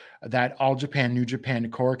about that All Japan, New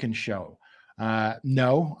Japan Korakuen show?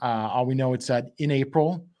 No. All we know, it's that in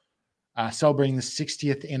April, celebrating the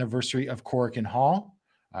 60th anniversary of Korakuen Hall,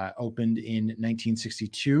 opened in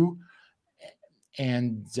 1962.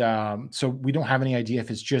 And so we don't have any idea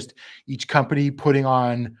if it's just each company putting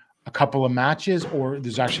on a couple of matches, or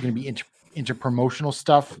there's actually going to be inter-promotional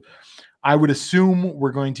stuff. I would assume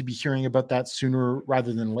we're going to be hearing about that sooner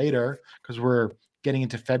rather than later, because we're getting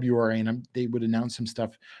into February and they would announce some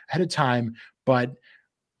stuff ahead of time. But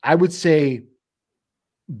I would say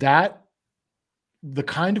that the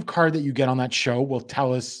kind of card that you get on that show will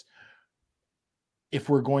tell us if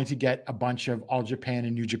we're going to get a bunch of All Japan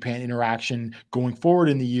and New Japan interaction going forward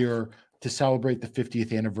in the year to celebrate the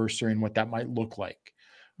 50th anniversary and what that might look like.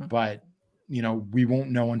 But, we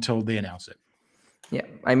won't know until they announce it. Yeah,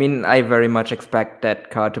 I mean, I very much expect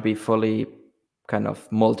that card to be fully kind of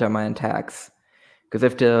multi-man tags. Because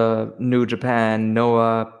if the New Japan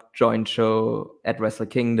Noah joint show at Wrestle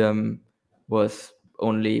Kingdom was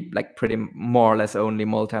only like pretty more or less only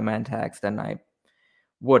multi-man tags, then I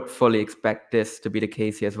would fully expect this to be the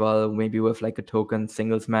case here as well, maybe with like a token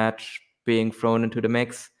singles match being thrown into the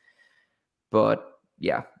mix. But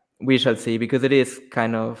yeah, we shall see, because it is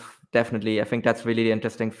kind of definitely, I think that's really the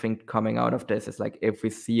interesting thing coming out of this, is like if we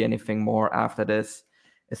see anything more after this,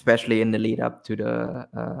 especially in the lead up to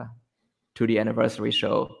the anniversary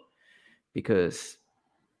show, because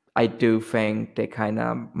I do think they kind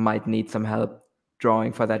of might need some help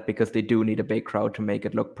drawing for that, because they do need a big crowd to make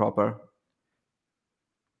it look proper.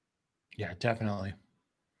 Yeah, definitely.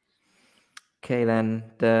 Okay, then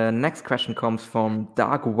the next question comes from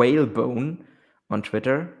Dark Whalebone on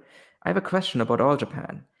Twitter. I have a question about All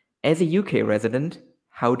Japan. As a UK resident,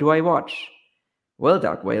 how do I watch? Well,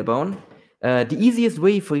 Dark Whalebone, the easiest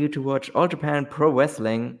way for you to watch All Japan Pro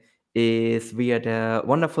Wrestling is via the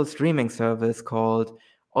wonderful streaming service called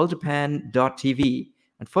alljapan.tv.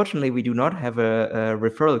 Unfortunately, we do not have a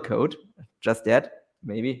referral code just yet.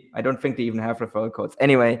 Maybe. I don't think they even have referral codes.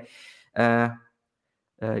 Anyway, so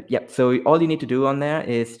all you need to do on there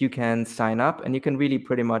is you can sign up, and you can really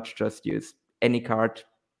pretty much just use any card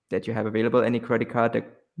that you have available, any credit card. They're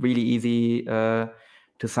really easy to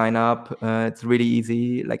sign up. It's really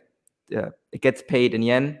easy. Like it gets paid in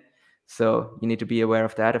yen, so you need to be aware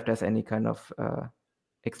of that if there's any kind of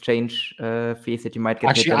exchange fees that you might get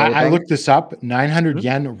with Actually, the local I bank. looked this up. 900 Mhm.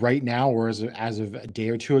 yen right now, or as of a day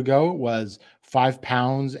or two ago, was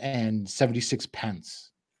 £5 and 76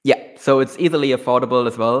 pence. Yeah, so it's easily affordable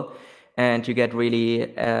as well, and you get really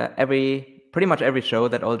pretty much every show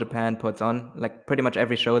that All Japan puts on. Like pretty much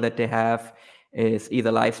every show that they have is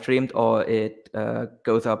either live streamed or it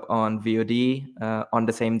goes up on VOD on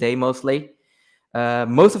the same day mostly.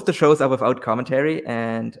 Most of the shows are without commentary,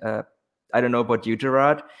 and I don't know about you,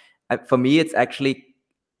 Gerard. For me, it's actually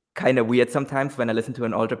kind of weird sometimes when I listen to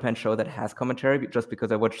an All Japan show that has commentary, just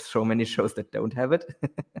because I watch so many shows that don't have it.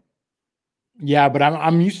 Yeah, but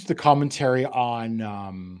I'm used to the commentary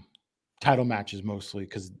on title matches mostly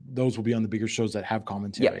because those will be on the bigger shows that have Yeah,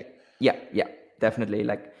 commentary. yeah, definitely.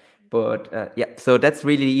 Yeah. So that's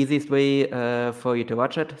really the easiest way for you to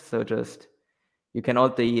watch it. So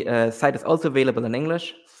the site is also available in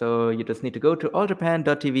English. So you just need to go to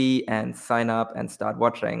alljapan.tv and sign up and start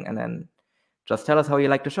watching, and then just tell us how you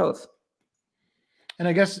like the shows. And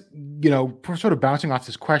I guess, sort of bouncing off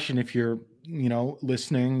this question, if you're,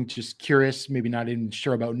 listening, just curious, maybe not even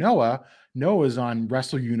sure about Noah, Noah's on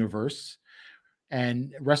Wrestle Universe.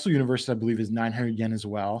 And Wrestle Universe, I believe, is 900 yen as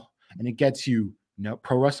well. And it gets you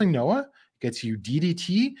Pro Wrestling Noah, it gets you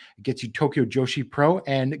DDT, it gets you Tokyo Joshi Pro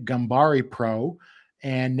and Gambari Pro.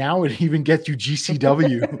 And now it even gets you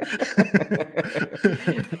GCW.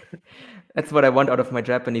 That's what I want out of my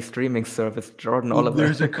Japanese streaming service, Jordan Oliver.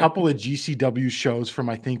 There's a couple of GCW shows from,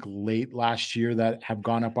 I think, late last year that have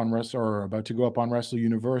gone up on Wrestle or are about to go up on Wrestle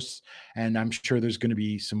Universe. And I'm sure there's going to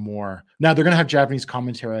be some more. Now they're going to have Japanese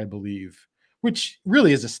commentary, I believe, which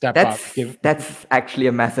really is a step up. That's actually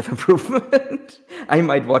a massive improvement. I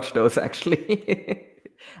might watch those actually.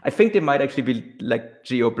 I think they might actually be like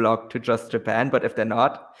geo-blocked to just Japan, but if they're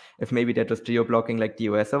not, if maybe they're just geo-blocking like the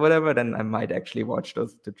US or whatever, then I might actually watch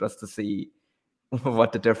those to see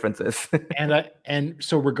what the difference is. and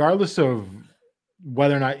so regardless of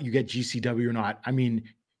whether or not you get GCW or not, I mean,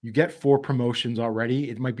 you get 4 promotions already.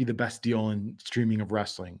 It might be the best deal in streaming of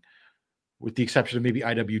wrestling, with the exception of maybe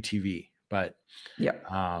IWTV. But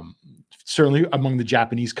yeah, certainly among the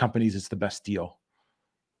Japanese companies, it's the best deal.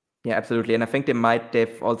 Yeah, absolutely. And I think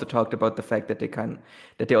they've also talked about the fact that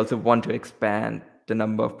they also want to expand the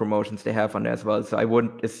number of promotions they have on there as well. So I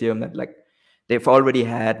wouldn't assume that like they've already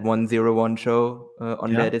had 101 show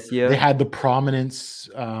on there this year. They had the Prominence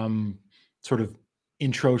sort of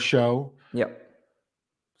intro show. Yeah.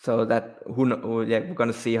 So that we're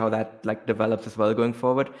gonna see how that like develops as well going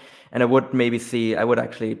forward. And I would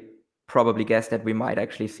actually probably guess that we might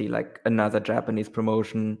actually see like another Japanese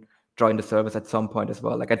promotion join the service at some point as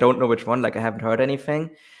well. Like I don't know which one, like I haven't heard anything,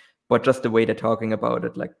 but just the way they're talking about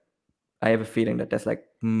it, like I have a feeling that there's like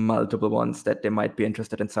multiple ones that they might be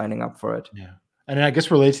interested in signing up for it. Yeah. And I guess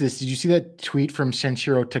related to this, did you see that tweet from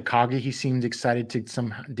Senshiro Takagi? He seemed excited to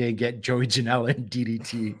someday get Joey Janela in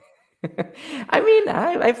DDT. I mean,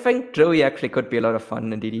 I think Joey actually could be a lot of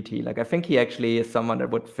fun in DDT. Like I think he actually is someone that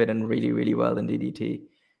would fit in really, really well in DDT.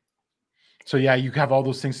 So yeah, you have all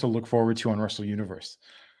those things to look forward to on Wrestle Universe.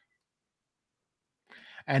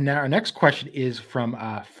 And now our next question is from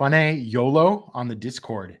Fune YOLO on the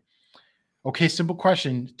Discord. Okay, simple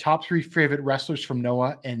question. Top 3 favorite wrestlers from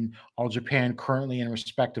Noah and All Japan currently and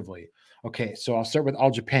respectively. Okay, so I'll start with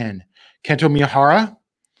All Japan. Kento Miyahara,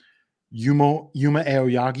 Yuma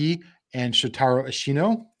Aoyagi, and Shotaro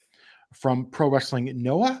Ashino. From Pro Wrestling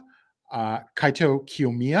Noah, Kaito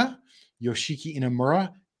Kiyomiya, Yoshiki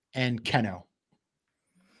Inamura, and Keno.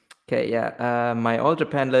 Okay, yeah. My All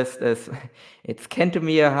Japan list is it's Kento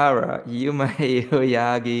Miyahara, Yuma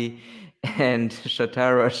Aoyagi, and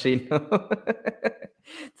Shotaro Ashino.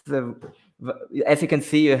 So, as you can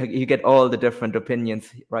see, you get all the different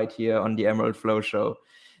opinions right here on the Emerald Flow Show.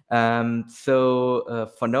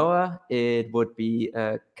 So for Noah, it would be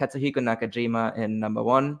Katsuhiko Nakajima in number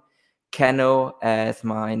 1, Keno as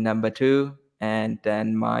my number 2, and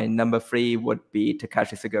then my number 3 would be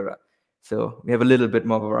Takashi Sugiura. So we have a little bit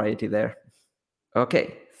more variety there.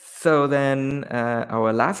 Okay, so then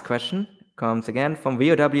our last question comes again from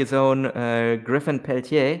VOW Zone Griffin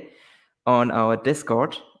Peltier on our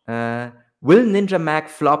Discord. Will Ninja Mac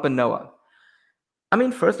flop in Noah? I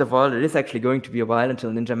mean, first of all, it is actually going to be a while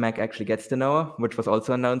until Ninja Mac actually gets to Noah, which was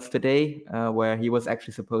also announced today, where he was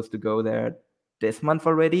actually supposed to go there this month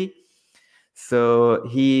already. So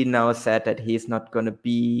he now said that he's not going to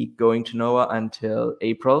be going to Noah until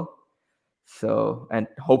April. So, and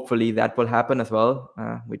hopefully that will happen as well.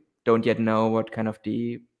 We don't yet know what kind of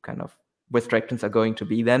restrictions are going to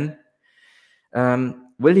be then.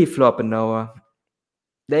 Will he flop in Noah?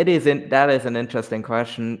 That is an interesting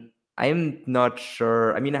question. I'm not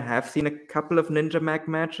sure. I mean, I have seen a couple of Ninja Mac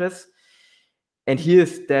matches, and he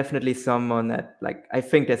is definitely someone that, like, I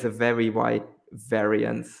think there's a very wide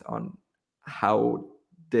variance on how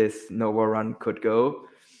this Nova run could go.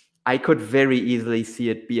 I could very easily see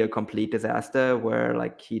it be a complete disaster where,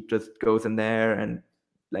 like, he just goes in there and,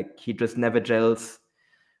 like, he just never gels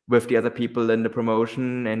with the other people in the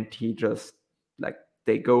promotion, and he just, like,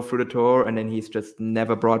 they go through the tour and then he's just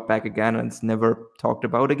never brought back again and it's never talked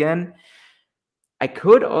about again. I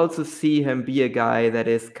could also see him be a guy that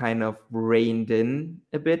is kind of reined in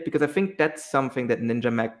a bit, because I think that's something that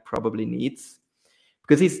Ninja Mac probably needs.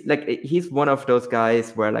 Because he's one of those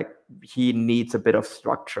guys where, like, he needs a bit of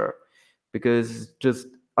structure, because just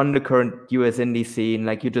on the current US indie scene,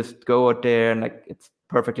 like, you just go out there and, like, it's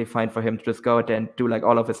perfectly fine for him to just go out there and do, like,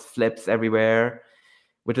 all of his flips everywhere,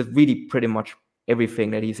 which is really pretty much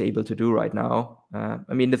everything that he's able to do right now.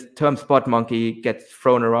 I mean, this term spot monkey gets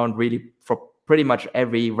thrown around really for pretty much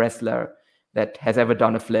every wrestler that has ever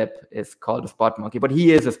done a flip is called a spot monkey, but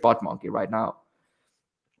he is a spot monkey right now.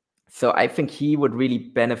 So I think he would really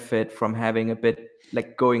benefit from having a bit,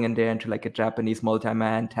 like, going in there into, like, a Japanese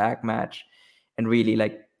multi-man tag match and really,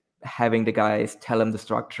 like, having the guys tell him the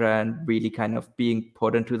structure and really kind of being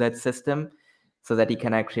put into that system so that he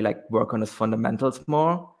can actually, like, work on his fundamentals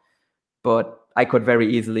more. But I could very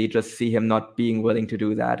easily just see him not being willing to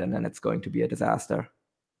do that, and then it's going to be a disaster.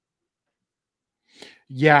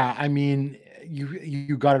 Yeah, I mean,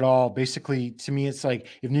 you got it all. Basically, to me, it's like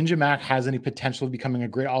if Ninja Mac has any potential of becoming a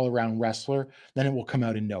great all-around wrestler, then it will come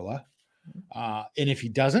out in Noah. And if he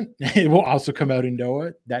doesn't, it will also come out in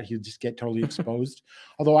Noah that he'll just get totally exposed.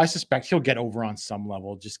 Although I suspect he'll get over on some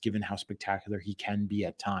level, just given how spectacular he can be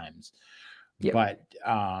at times. Yeah. But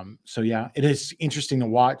so yeah, it is interesting to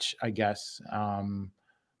watch, I guess.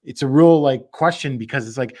 It's a real like question, because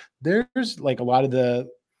it's like there's like a lot of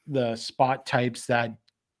the spot types that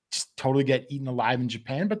just totally get eaten alive in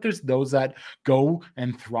Japan, but there's those that go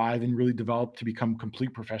and thrive and really develop to become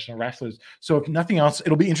complete professional wrestlers. So if nothing else,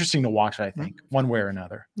 it'll be interesting to watch, I think, one way or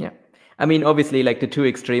another. Yeah. I mean, obviously, like, the two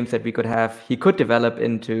extremes that we could have, he could develop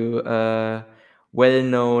into a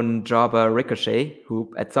well-known jobber Ricochet,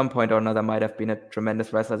 who at some point or another might have been a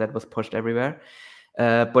tremendous wrestler that was pushed everywhere.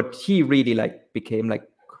 But he really, like, became, like,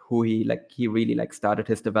 who he really, like, started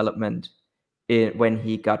his development when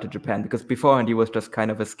he got to Japan, because beforehand he was just kind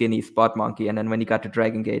of a skinny spot monkey, and then when he got to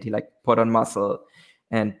Dragon Gate, he, like, put on muscle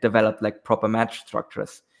and developed, like, proper match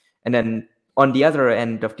structures. And then on the other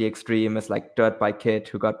end of the extreme is, like, Dirt Bike Kid,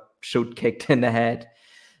 who got shoot kicked in the head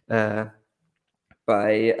by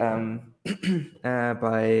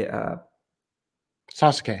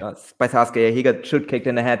Sasuke. By Sasuke. He got shoot kicked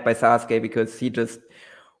in the head by Sasuke because he just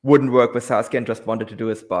wouldn't work with Sasuke and just wanted to do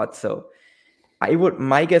his spot. So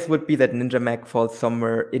my guess would be that Ninja Mac falls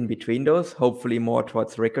somewhere in between those, hopefully more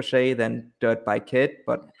towards Ricochet than Dirt Bike Kid,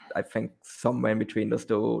 but I think somewhere in between those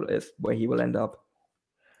two is where he will end up.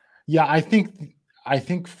 Yeah, I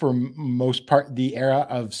think for most part, the era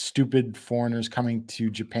of stupid foreigners coming to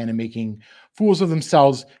Japan and making fools of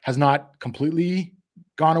themselves has not completely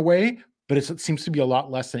gone away, but it seems to be a lot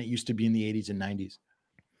less than it used to be in the 80s and 90s.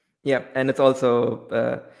 Yeah, and it's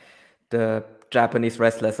also the Japanese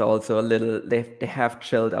wrestlers are also a little, they have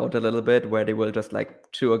chilled out a little bit, where they will just, like,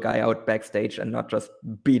 chew a guy out backstage and not just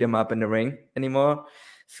beat him up in the ring anymore.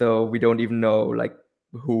 So we don't even know, like,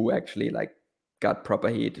 who actually, like, got proper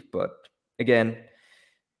heat. But again,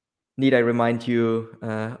 need I remind you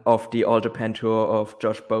of the All Japan tour of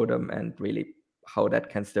Josh Bodum, and really how that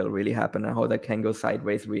can still really happen and how that can go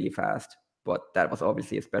sideways really fast. But that was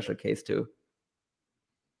obviously a special case too.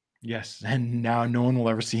 Yes, and now no one will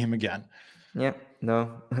ever see him again. Yeah,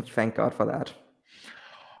 no, thank God for that.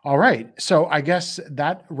 All right. So I guess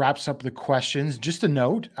that wraps up the questions. Just a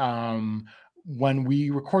note, when we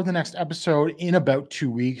record the next episode in about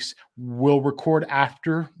 2 weeks, we'll record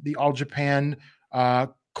after the All Japan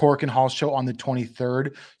Cork and Hall show on the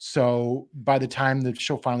 23rd. So by the time the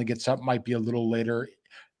show finally gets up, might be a little later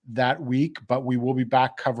that week, but we will be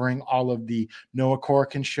back covering all of the Noah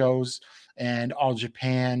Korakuen shows and All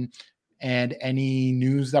Japan and any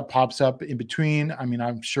news that pops up in between. I mean,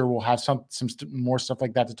 I'm sure we'll have some more stuff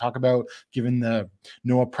like that to talk about, given the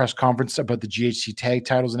Noah press conference about the GHC tag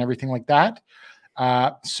titles and everything like that.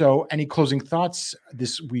 So any closing thoughts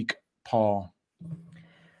this week, Paul?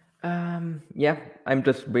 Yeah, I'm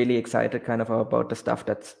just really excited kind of about the stuff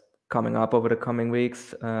that's coming up over the coming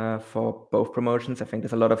weeks for both promotions. I think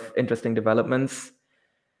there's a lot of interesting developments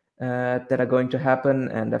that are going to happen,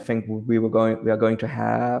 and I think we are going to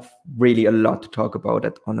have really a lot to talk about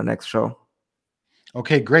it on the next show.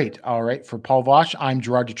 Okay, great. All right. For Paul Vosh, I'm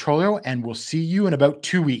Gerard DiTrolio, and we'll see you in about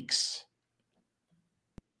 2 weeks.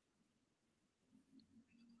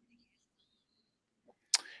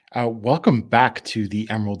 Welcome back to the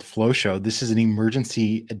Emerald Flow Show. This is an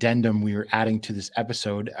emergency addendum we are adding to this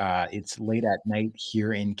episode. It's late at night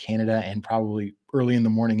here in Canada and probably early in the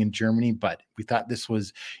morning in Germany, but we thought this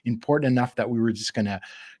was important enough that we were just going to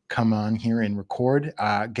come on here and record.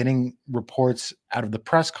 Getting reports out of the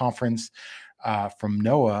press conference from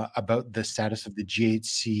Noah about the status of the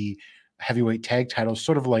GHC heavyweight tag titles,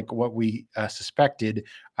 sort of like what we suspected.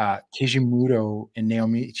 Keiji Muto and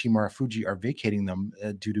Naomichi Marufuji are vacating them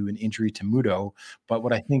due to an injury to Muto. But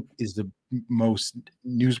what I think is the most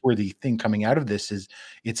newsworthy thing coming out of this is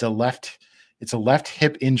it's a left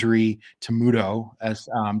hip injury to Muto. As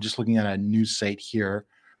just looking at a news site here,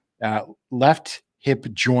 left hip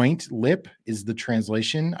joint lip is the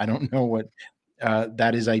translation. I don't know what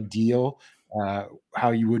that is ideal.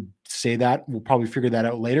 How you would say that? We'll probably figure that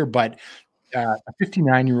out later. But a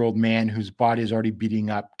 59-year-old man whose body is already beating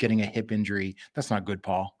up, getting a hip injury. That's not good,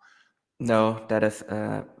 Paul. No, that is,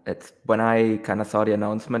 it's when I kind of saw the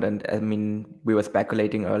announcement, and I mean, we were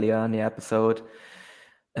speculating earlier in the episode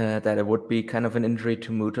that it would be kind of an injury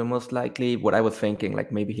to Muto most likely. What I was thinking,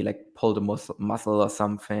 like maybe he like pulled a muscle or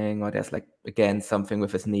something, or there's like again something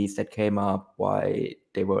with his knees that came up why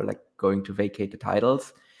they were like going to vacate the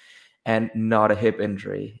titles, and not a hip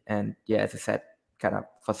injury. And yeah, as I said, kind of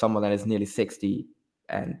for someone that is nearly 60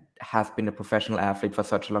 and has been a professional athlete for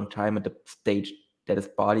such a long time at the stage that his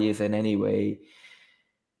body is in anyway,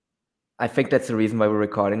 I think that's the reason why we're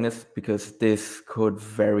recording this, because this could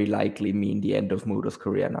very likely mean the end of Muto's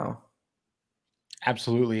career now.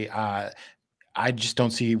 Absolutely. I just don't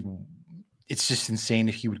see. It's just insane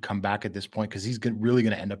if he would come back at this point, because he's really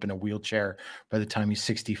going to end up in a wheelchair by the time he's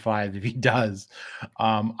 65 if he does.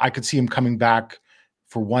 I could see him coming back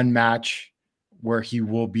for one match where he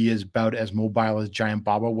will be about as mobile as Giant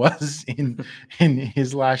Baba was in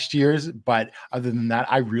his last years. But other than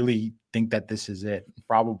that, I really think that this is it.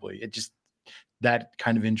 Probably it just that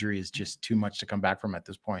kind of injury is just too much to come back from at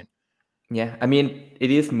this point. Yeah, I mean, it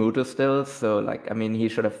is Muto still, so like, I mean, he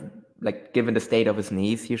should have, like, given the state of his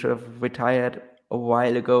knees, he should have retired a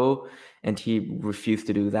while ago, and he refused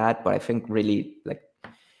to do that. But I think really, like,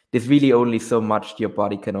 there's really only so much your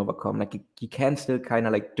body can overcome. Like, you can still kind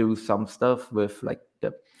of like do some stuff with like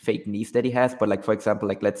the fake knees that he has, but like, for example,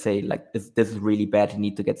 like let's say like this is really bad, he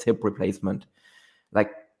need to get hip replacement.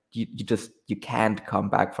 Like, you can't come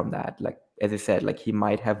back from that. Like, as I said, like he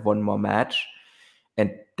might have one more match,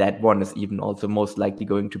 and that one is even also most likely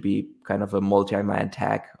going to be kind of a multi-man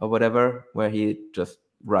tag or whatever, where he just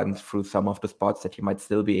runs through some of the spots that he might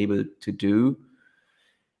still be able to do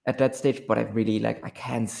at that stage. But I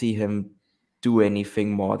can't see him do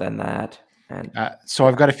anything more than that. And So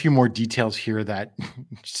I've got a few more details here that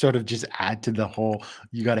sort of just add to the whole,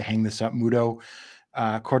 you got to hang this up, Muto.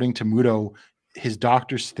 According to Muto, his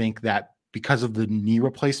doctors think that because of the knee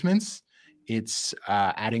replacements, it's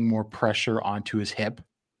adding more pressure onto his hip.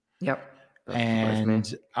 yep, doesn't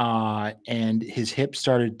surprise me. And his hip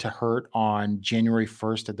started to hurt on January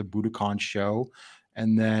 1st at the Budokan show.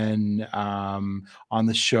 And then on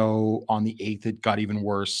the show on the 8th, it got even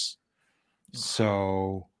worse.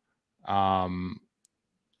 So, and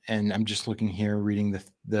I'm just looking here, reading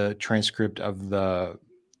the transcript of the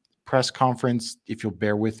press conference, if you'll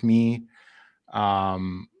bear with me.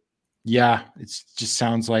 Yeah, it just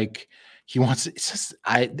sounds like he wants, it says,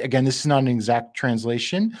 again, this is not an exact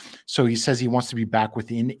translation. So he says he wants to be back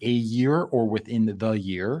within a year or within the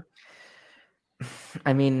year.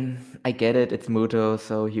 I mean, I get it. It's Muto,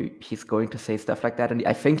 so he's going to say stuff like that, and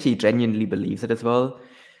I think he genuinely believes it as well,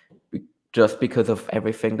 just because of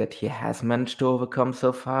everything that he has managed to overcome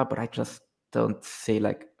so far. But I just don't see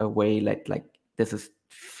like a way like this is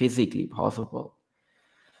physically possible.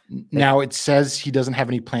 Now it says he doesn't have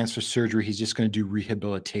any plans for surgery. He's just going to do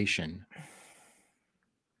rehabilitation.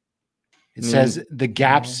 It says the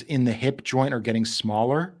gaps in the hip joint are getting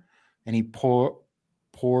smaller, and he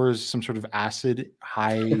pours some sort of acid,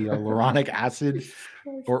 hyaluronic acid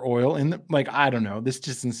or oil in the, like, I don't know. This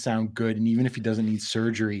just doesn't sound good. And even if he doesn't need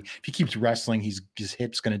surgery, if he keeps wrestling, his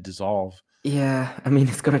hip's going to dissolve. Yeah, I mean,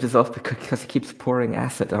 it's going to dissolve because he keeps pouring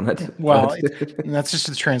acid on it. Well, that's just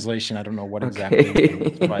the translation. I don't know what exactly it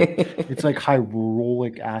means, but it's like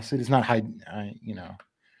hyaluronic acid. It's not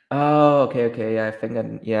Oh, okay. Yeah, I think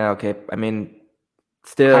okay. I mean,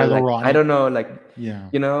 still, like, I hyaluronic. don't know, like, Yeah.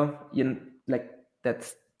 like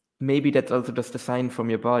that's also just a sign from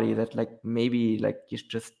your body that like maybe like you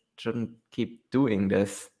just shouldn't keep doing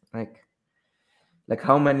this. Like, like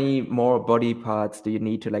how many more body parts do you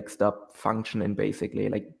need to like stop functioning basically?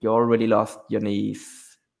 Like you already lost your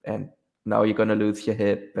knees and now you're gonna lose your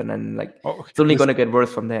hip and then like it's only Listen, gonna get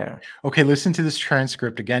worse from there. okay, listen to this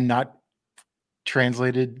transcript again, not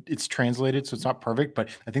translated. It's translated, so it's not perfect, but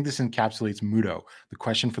I think this encapsulates Muto. The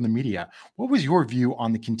question from the media: what was your view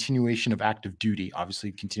on the continuation of active duty?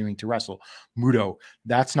 Obviously, continuing to wrestle. Muto: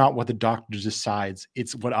 that's not what the doctor decides.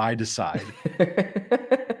 It's what I decide.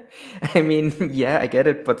 I mean, yeah, I get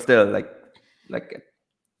it, but still, like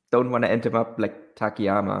don't want to end him up like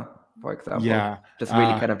Takayama, for example. Yeah, Just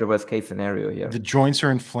really kind of the worst case scenario here. the joints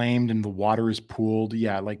are inflamed and the water is pooled.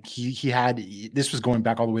 Yeah, like he had, this was going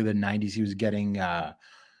back all the way to the 90s. He was getting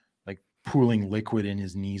like pooling liquid in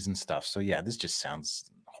his knees and stuff. So yeah, this just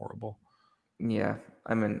sounds horrible. Yeah,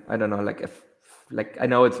 I mean, I don't know, like if like I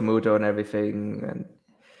know it's Muto and everything,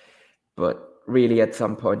 but really at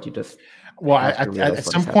some point you just Well, have to realize at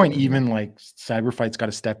what some is point, happening here. even like Cyberfight's got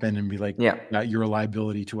to step in and be like, Yeah. you're a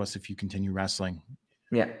liability to us if you continue wrestling.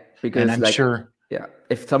 Yeah, And because I'm like sure, yeah,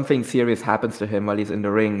 if something serious happens to him while he's in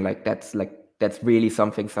the ring, like that's really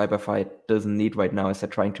something Cyberfight doesn't need right now as they're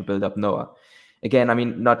trying to build up Noah. Again, I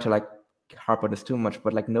mean, not to like harp on this too much,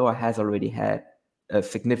 but like Noah has already had a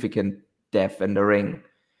significant death in the ring,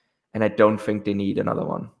 and I don't think they need another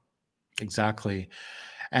one. exactly.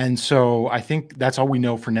 And so I think that's all we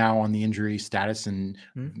know for now on the injury status. And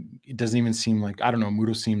it doesn't even seem like, I don't know,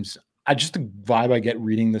 Muto seems, I just the vibe I get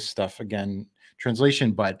reading this stuff again,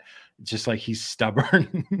 translation, but just like he's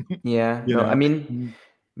stubborn. Yeah, You no, I know? mean,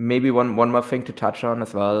 maybe one more thing to touch on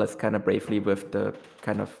as well is kind of briefly with the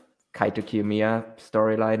kind of Kaito Kiyomiya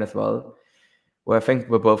storyline as well, where I think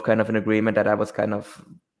we're both kind of in agreement that I was kind of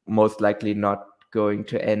most likely not going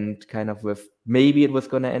to end kind of with, maybe it was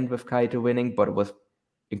going to end with Kaito winning, but it was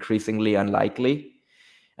increasingly unlikely.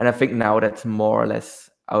 And I think now that's more or less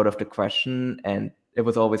out of the question. And it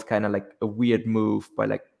was always kind of like a weird move by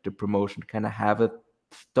like the promotion to kind of have a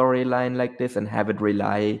storyline like this and have it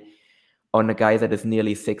rely on a guy that is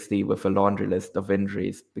nearly 60 with a laundry list of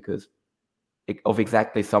injuries because of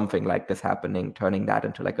exactly something like this happening, turning that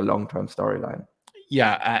into like a long-term storyline.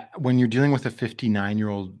 Yeah. When you're dealing with a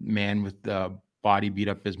 59-year-old man with body beat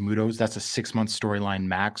up as Muto's, that's a 6-month storyline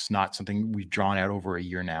max, not something we've drawn out over a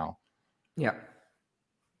year now. Yeah.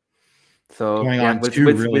 So Going yeah, on we'll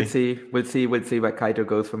really. see where Kaito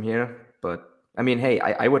goes from here. But I mean, hey,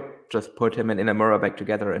 I would just put him and Inamura back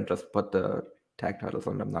together and just put the tag titles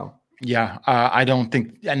on them now. Yeah, I don't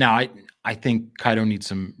think now. I think Kaido needs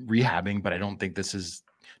some rehabbing, but I don't think this is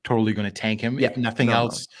totally going to tank him. Yeah, If nothing no.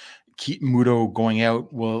 else, keep Muto going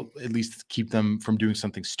out will at least keep them from doing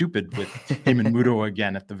something stupid with him and Muto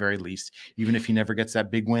again, at the very least. Even if he never gets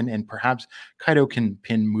that big win, and perhaps Kaido can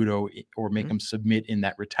pin Muto or make him submit in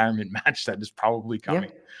that retirement match that is probably coming.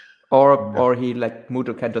 Yeah. Or he like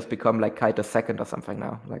Muto can just become like Kaito's second or something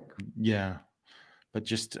now. Like yeah. But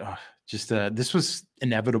just this was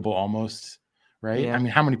inevitable almost, right? Yeah. I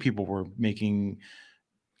mean, how many people were making?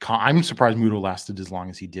 I'm surprised Muto lasted as long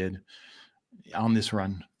as he did on this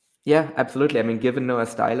run. Yeah, absolutely. I mean, given Noah's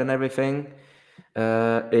style and everything,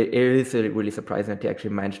 it is really surprising that he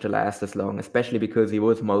actually managed to last as long, especially because he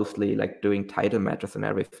was mostly like doing title matches and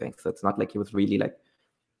everything. So it's not like he was really like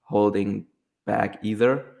holding back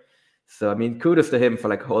either. So I mean, kudos to him for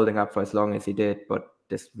like holding up for as long as he did. But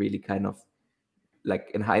this really kind of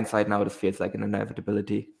like in hindsight now, this feels like an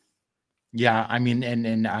inevitability. Yeah, I mean, and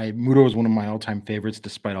Muto is one of my all-time favorites,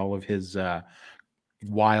 despite all of his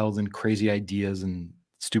wild and crazy ideas and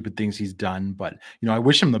stupid things he's done. But I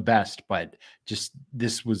wish him the best. But just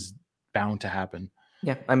this was bound to happen.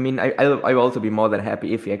 Yeah, I mean, I'll also be more than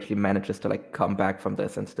happy if he actually manages to like come back from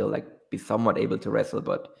this and still like be somewhat able to wrestle.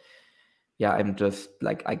 But yeah, I'm just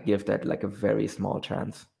like, I give that like a very small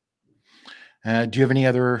chance. Do you have any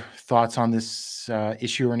other thoughts on this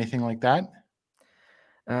issue or anything like that?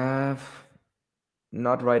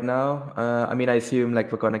 Not right now. I mean, I assume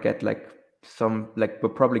like we're gonna get like some like we're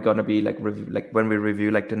probably gonna be like when we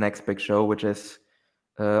review like the next big show, which is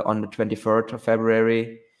on the 23rd of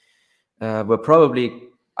February. We're probably,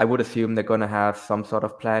 I would assume they're gonna have some sort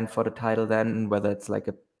of plan for the title then, whether it's like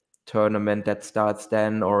a tournament that starts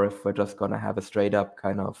then, or if we're just gonna have a straight up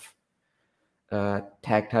kind of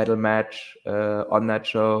tag title match on that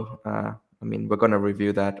show. I mean, we're gonna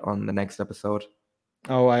review that on the next episode.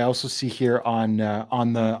 Oh, I also see here on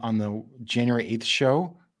the January 8th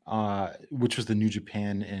show, which was the New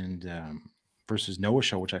Japan and versus Noah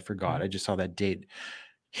show, which I forgot. I just saw that date.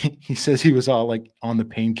 He says he was all like on the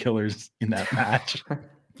painkillers in that match.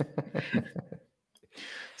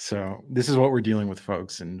 So this is what we're dealing with,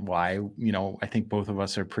 folks, and why I think both of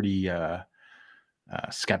us are pretty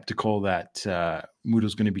skeptical that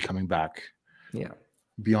Muto's going to be coming back. Yeah.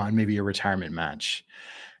 Beyond maybe a retirement match.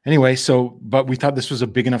 Anyway, but we thought this was a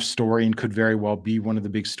big enough story and could very well be one of the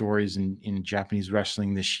big stories in Japanese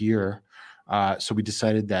wrestling this year. So we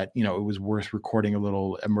decided that, it was worth recording a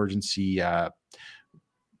little emergency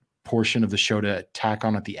portion of the show to tack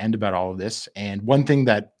on at the end about all of this. And one thing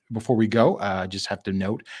that before we go, just have to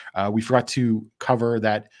note, we forgot to cover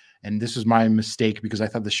that. And this was my mistake because I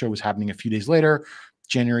thought the show was happening a few days later.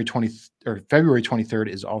 February 23rd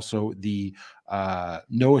is also the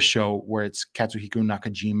Noah show where it's Katsuhiko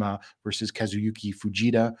Nakajima versus Kazuyuki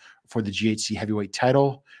Fujita for the GHC heavyweight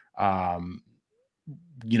title.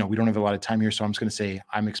 We don't have a lot of time here, so I'm just going to say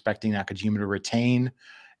I'm expecting Nakajima to retain,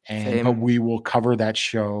 but we will cover that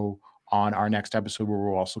show on our next episode where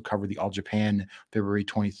we'll also cover the All Japan February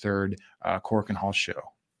 23rd Korakuen Hall show.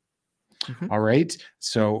 Mm-hmm. All right.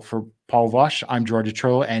 So for Paul Vosh, I'm Gerard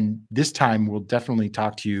DeTrillo, and this time we'll definitely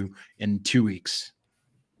talk to you in 2 weeks.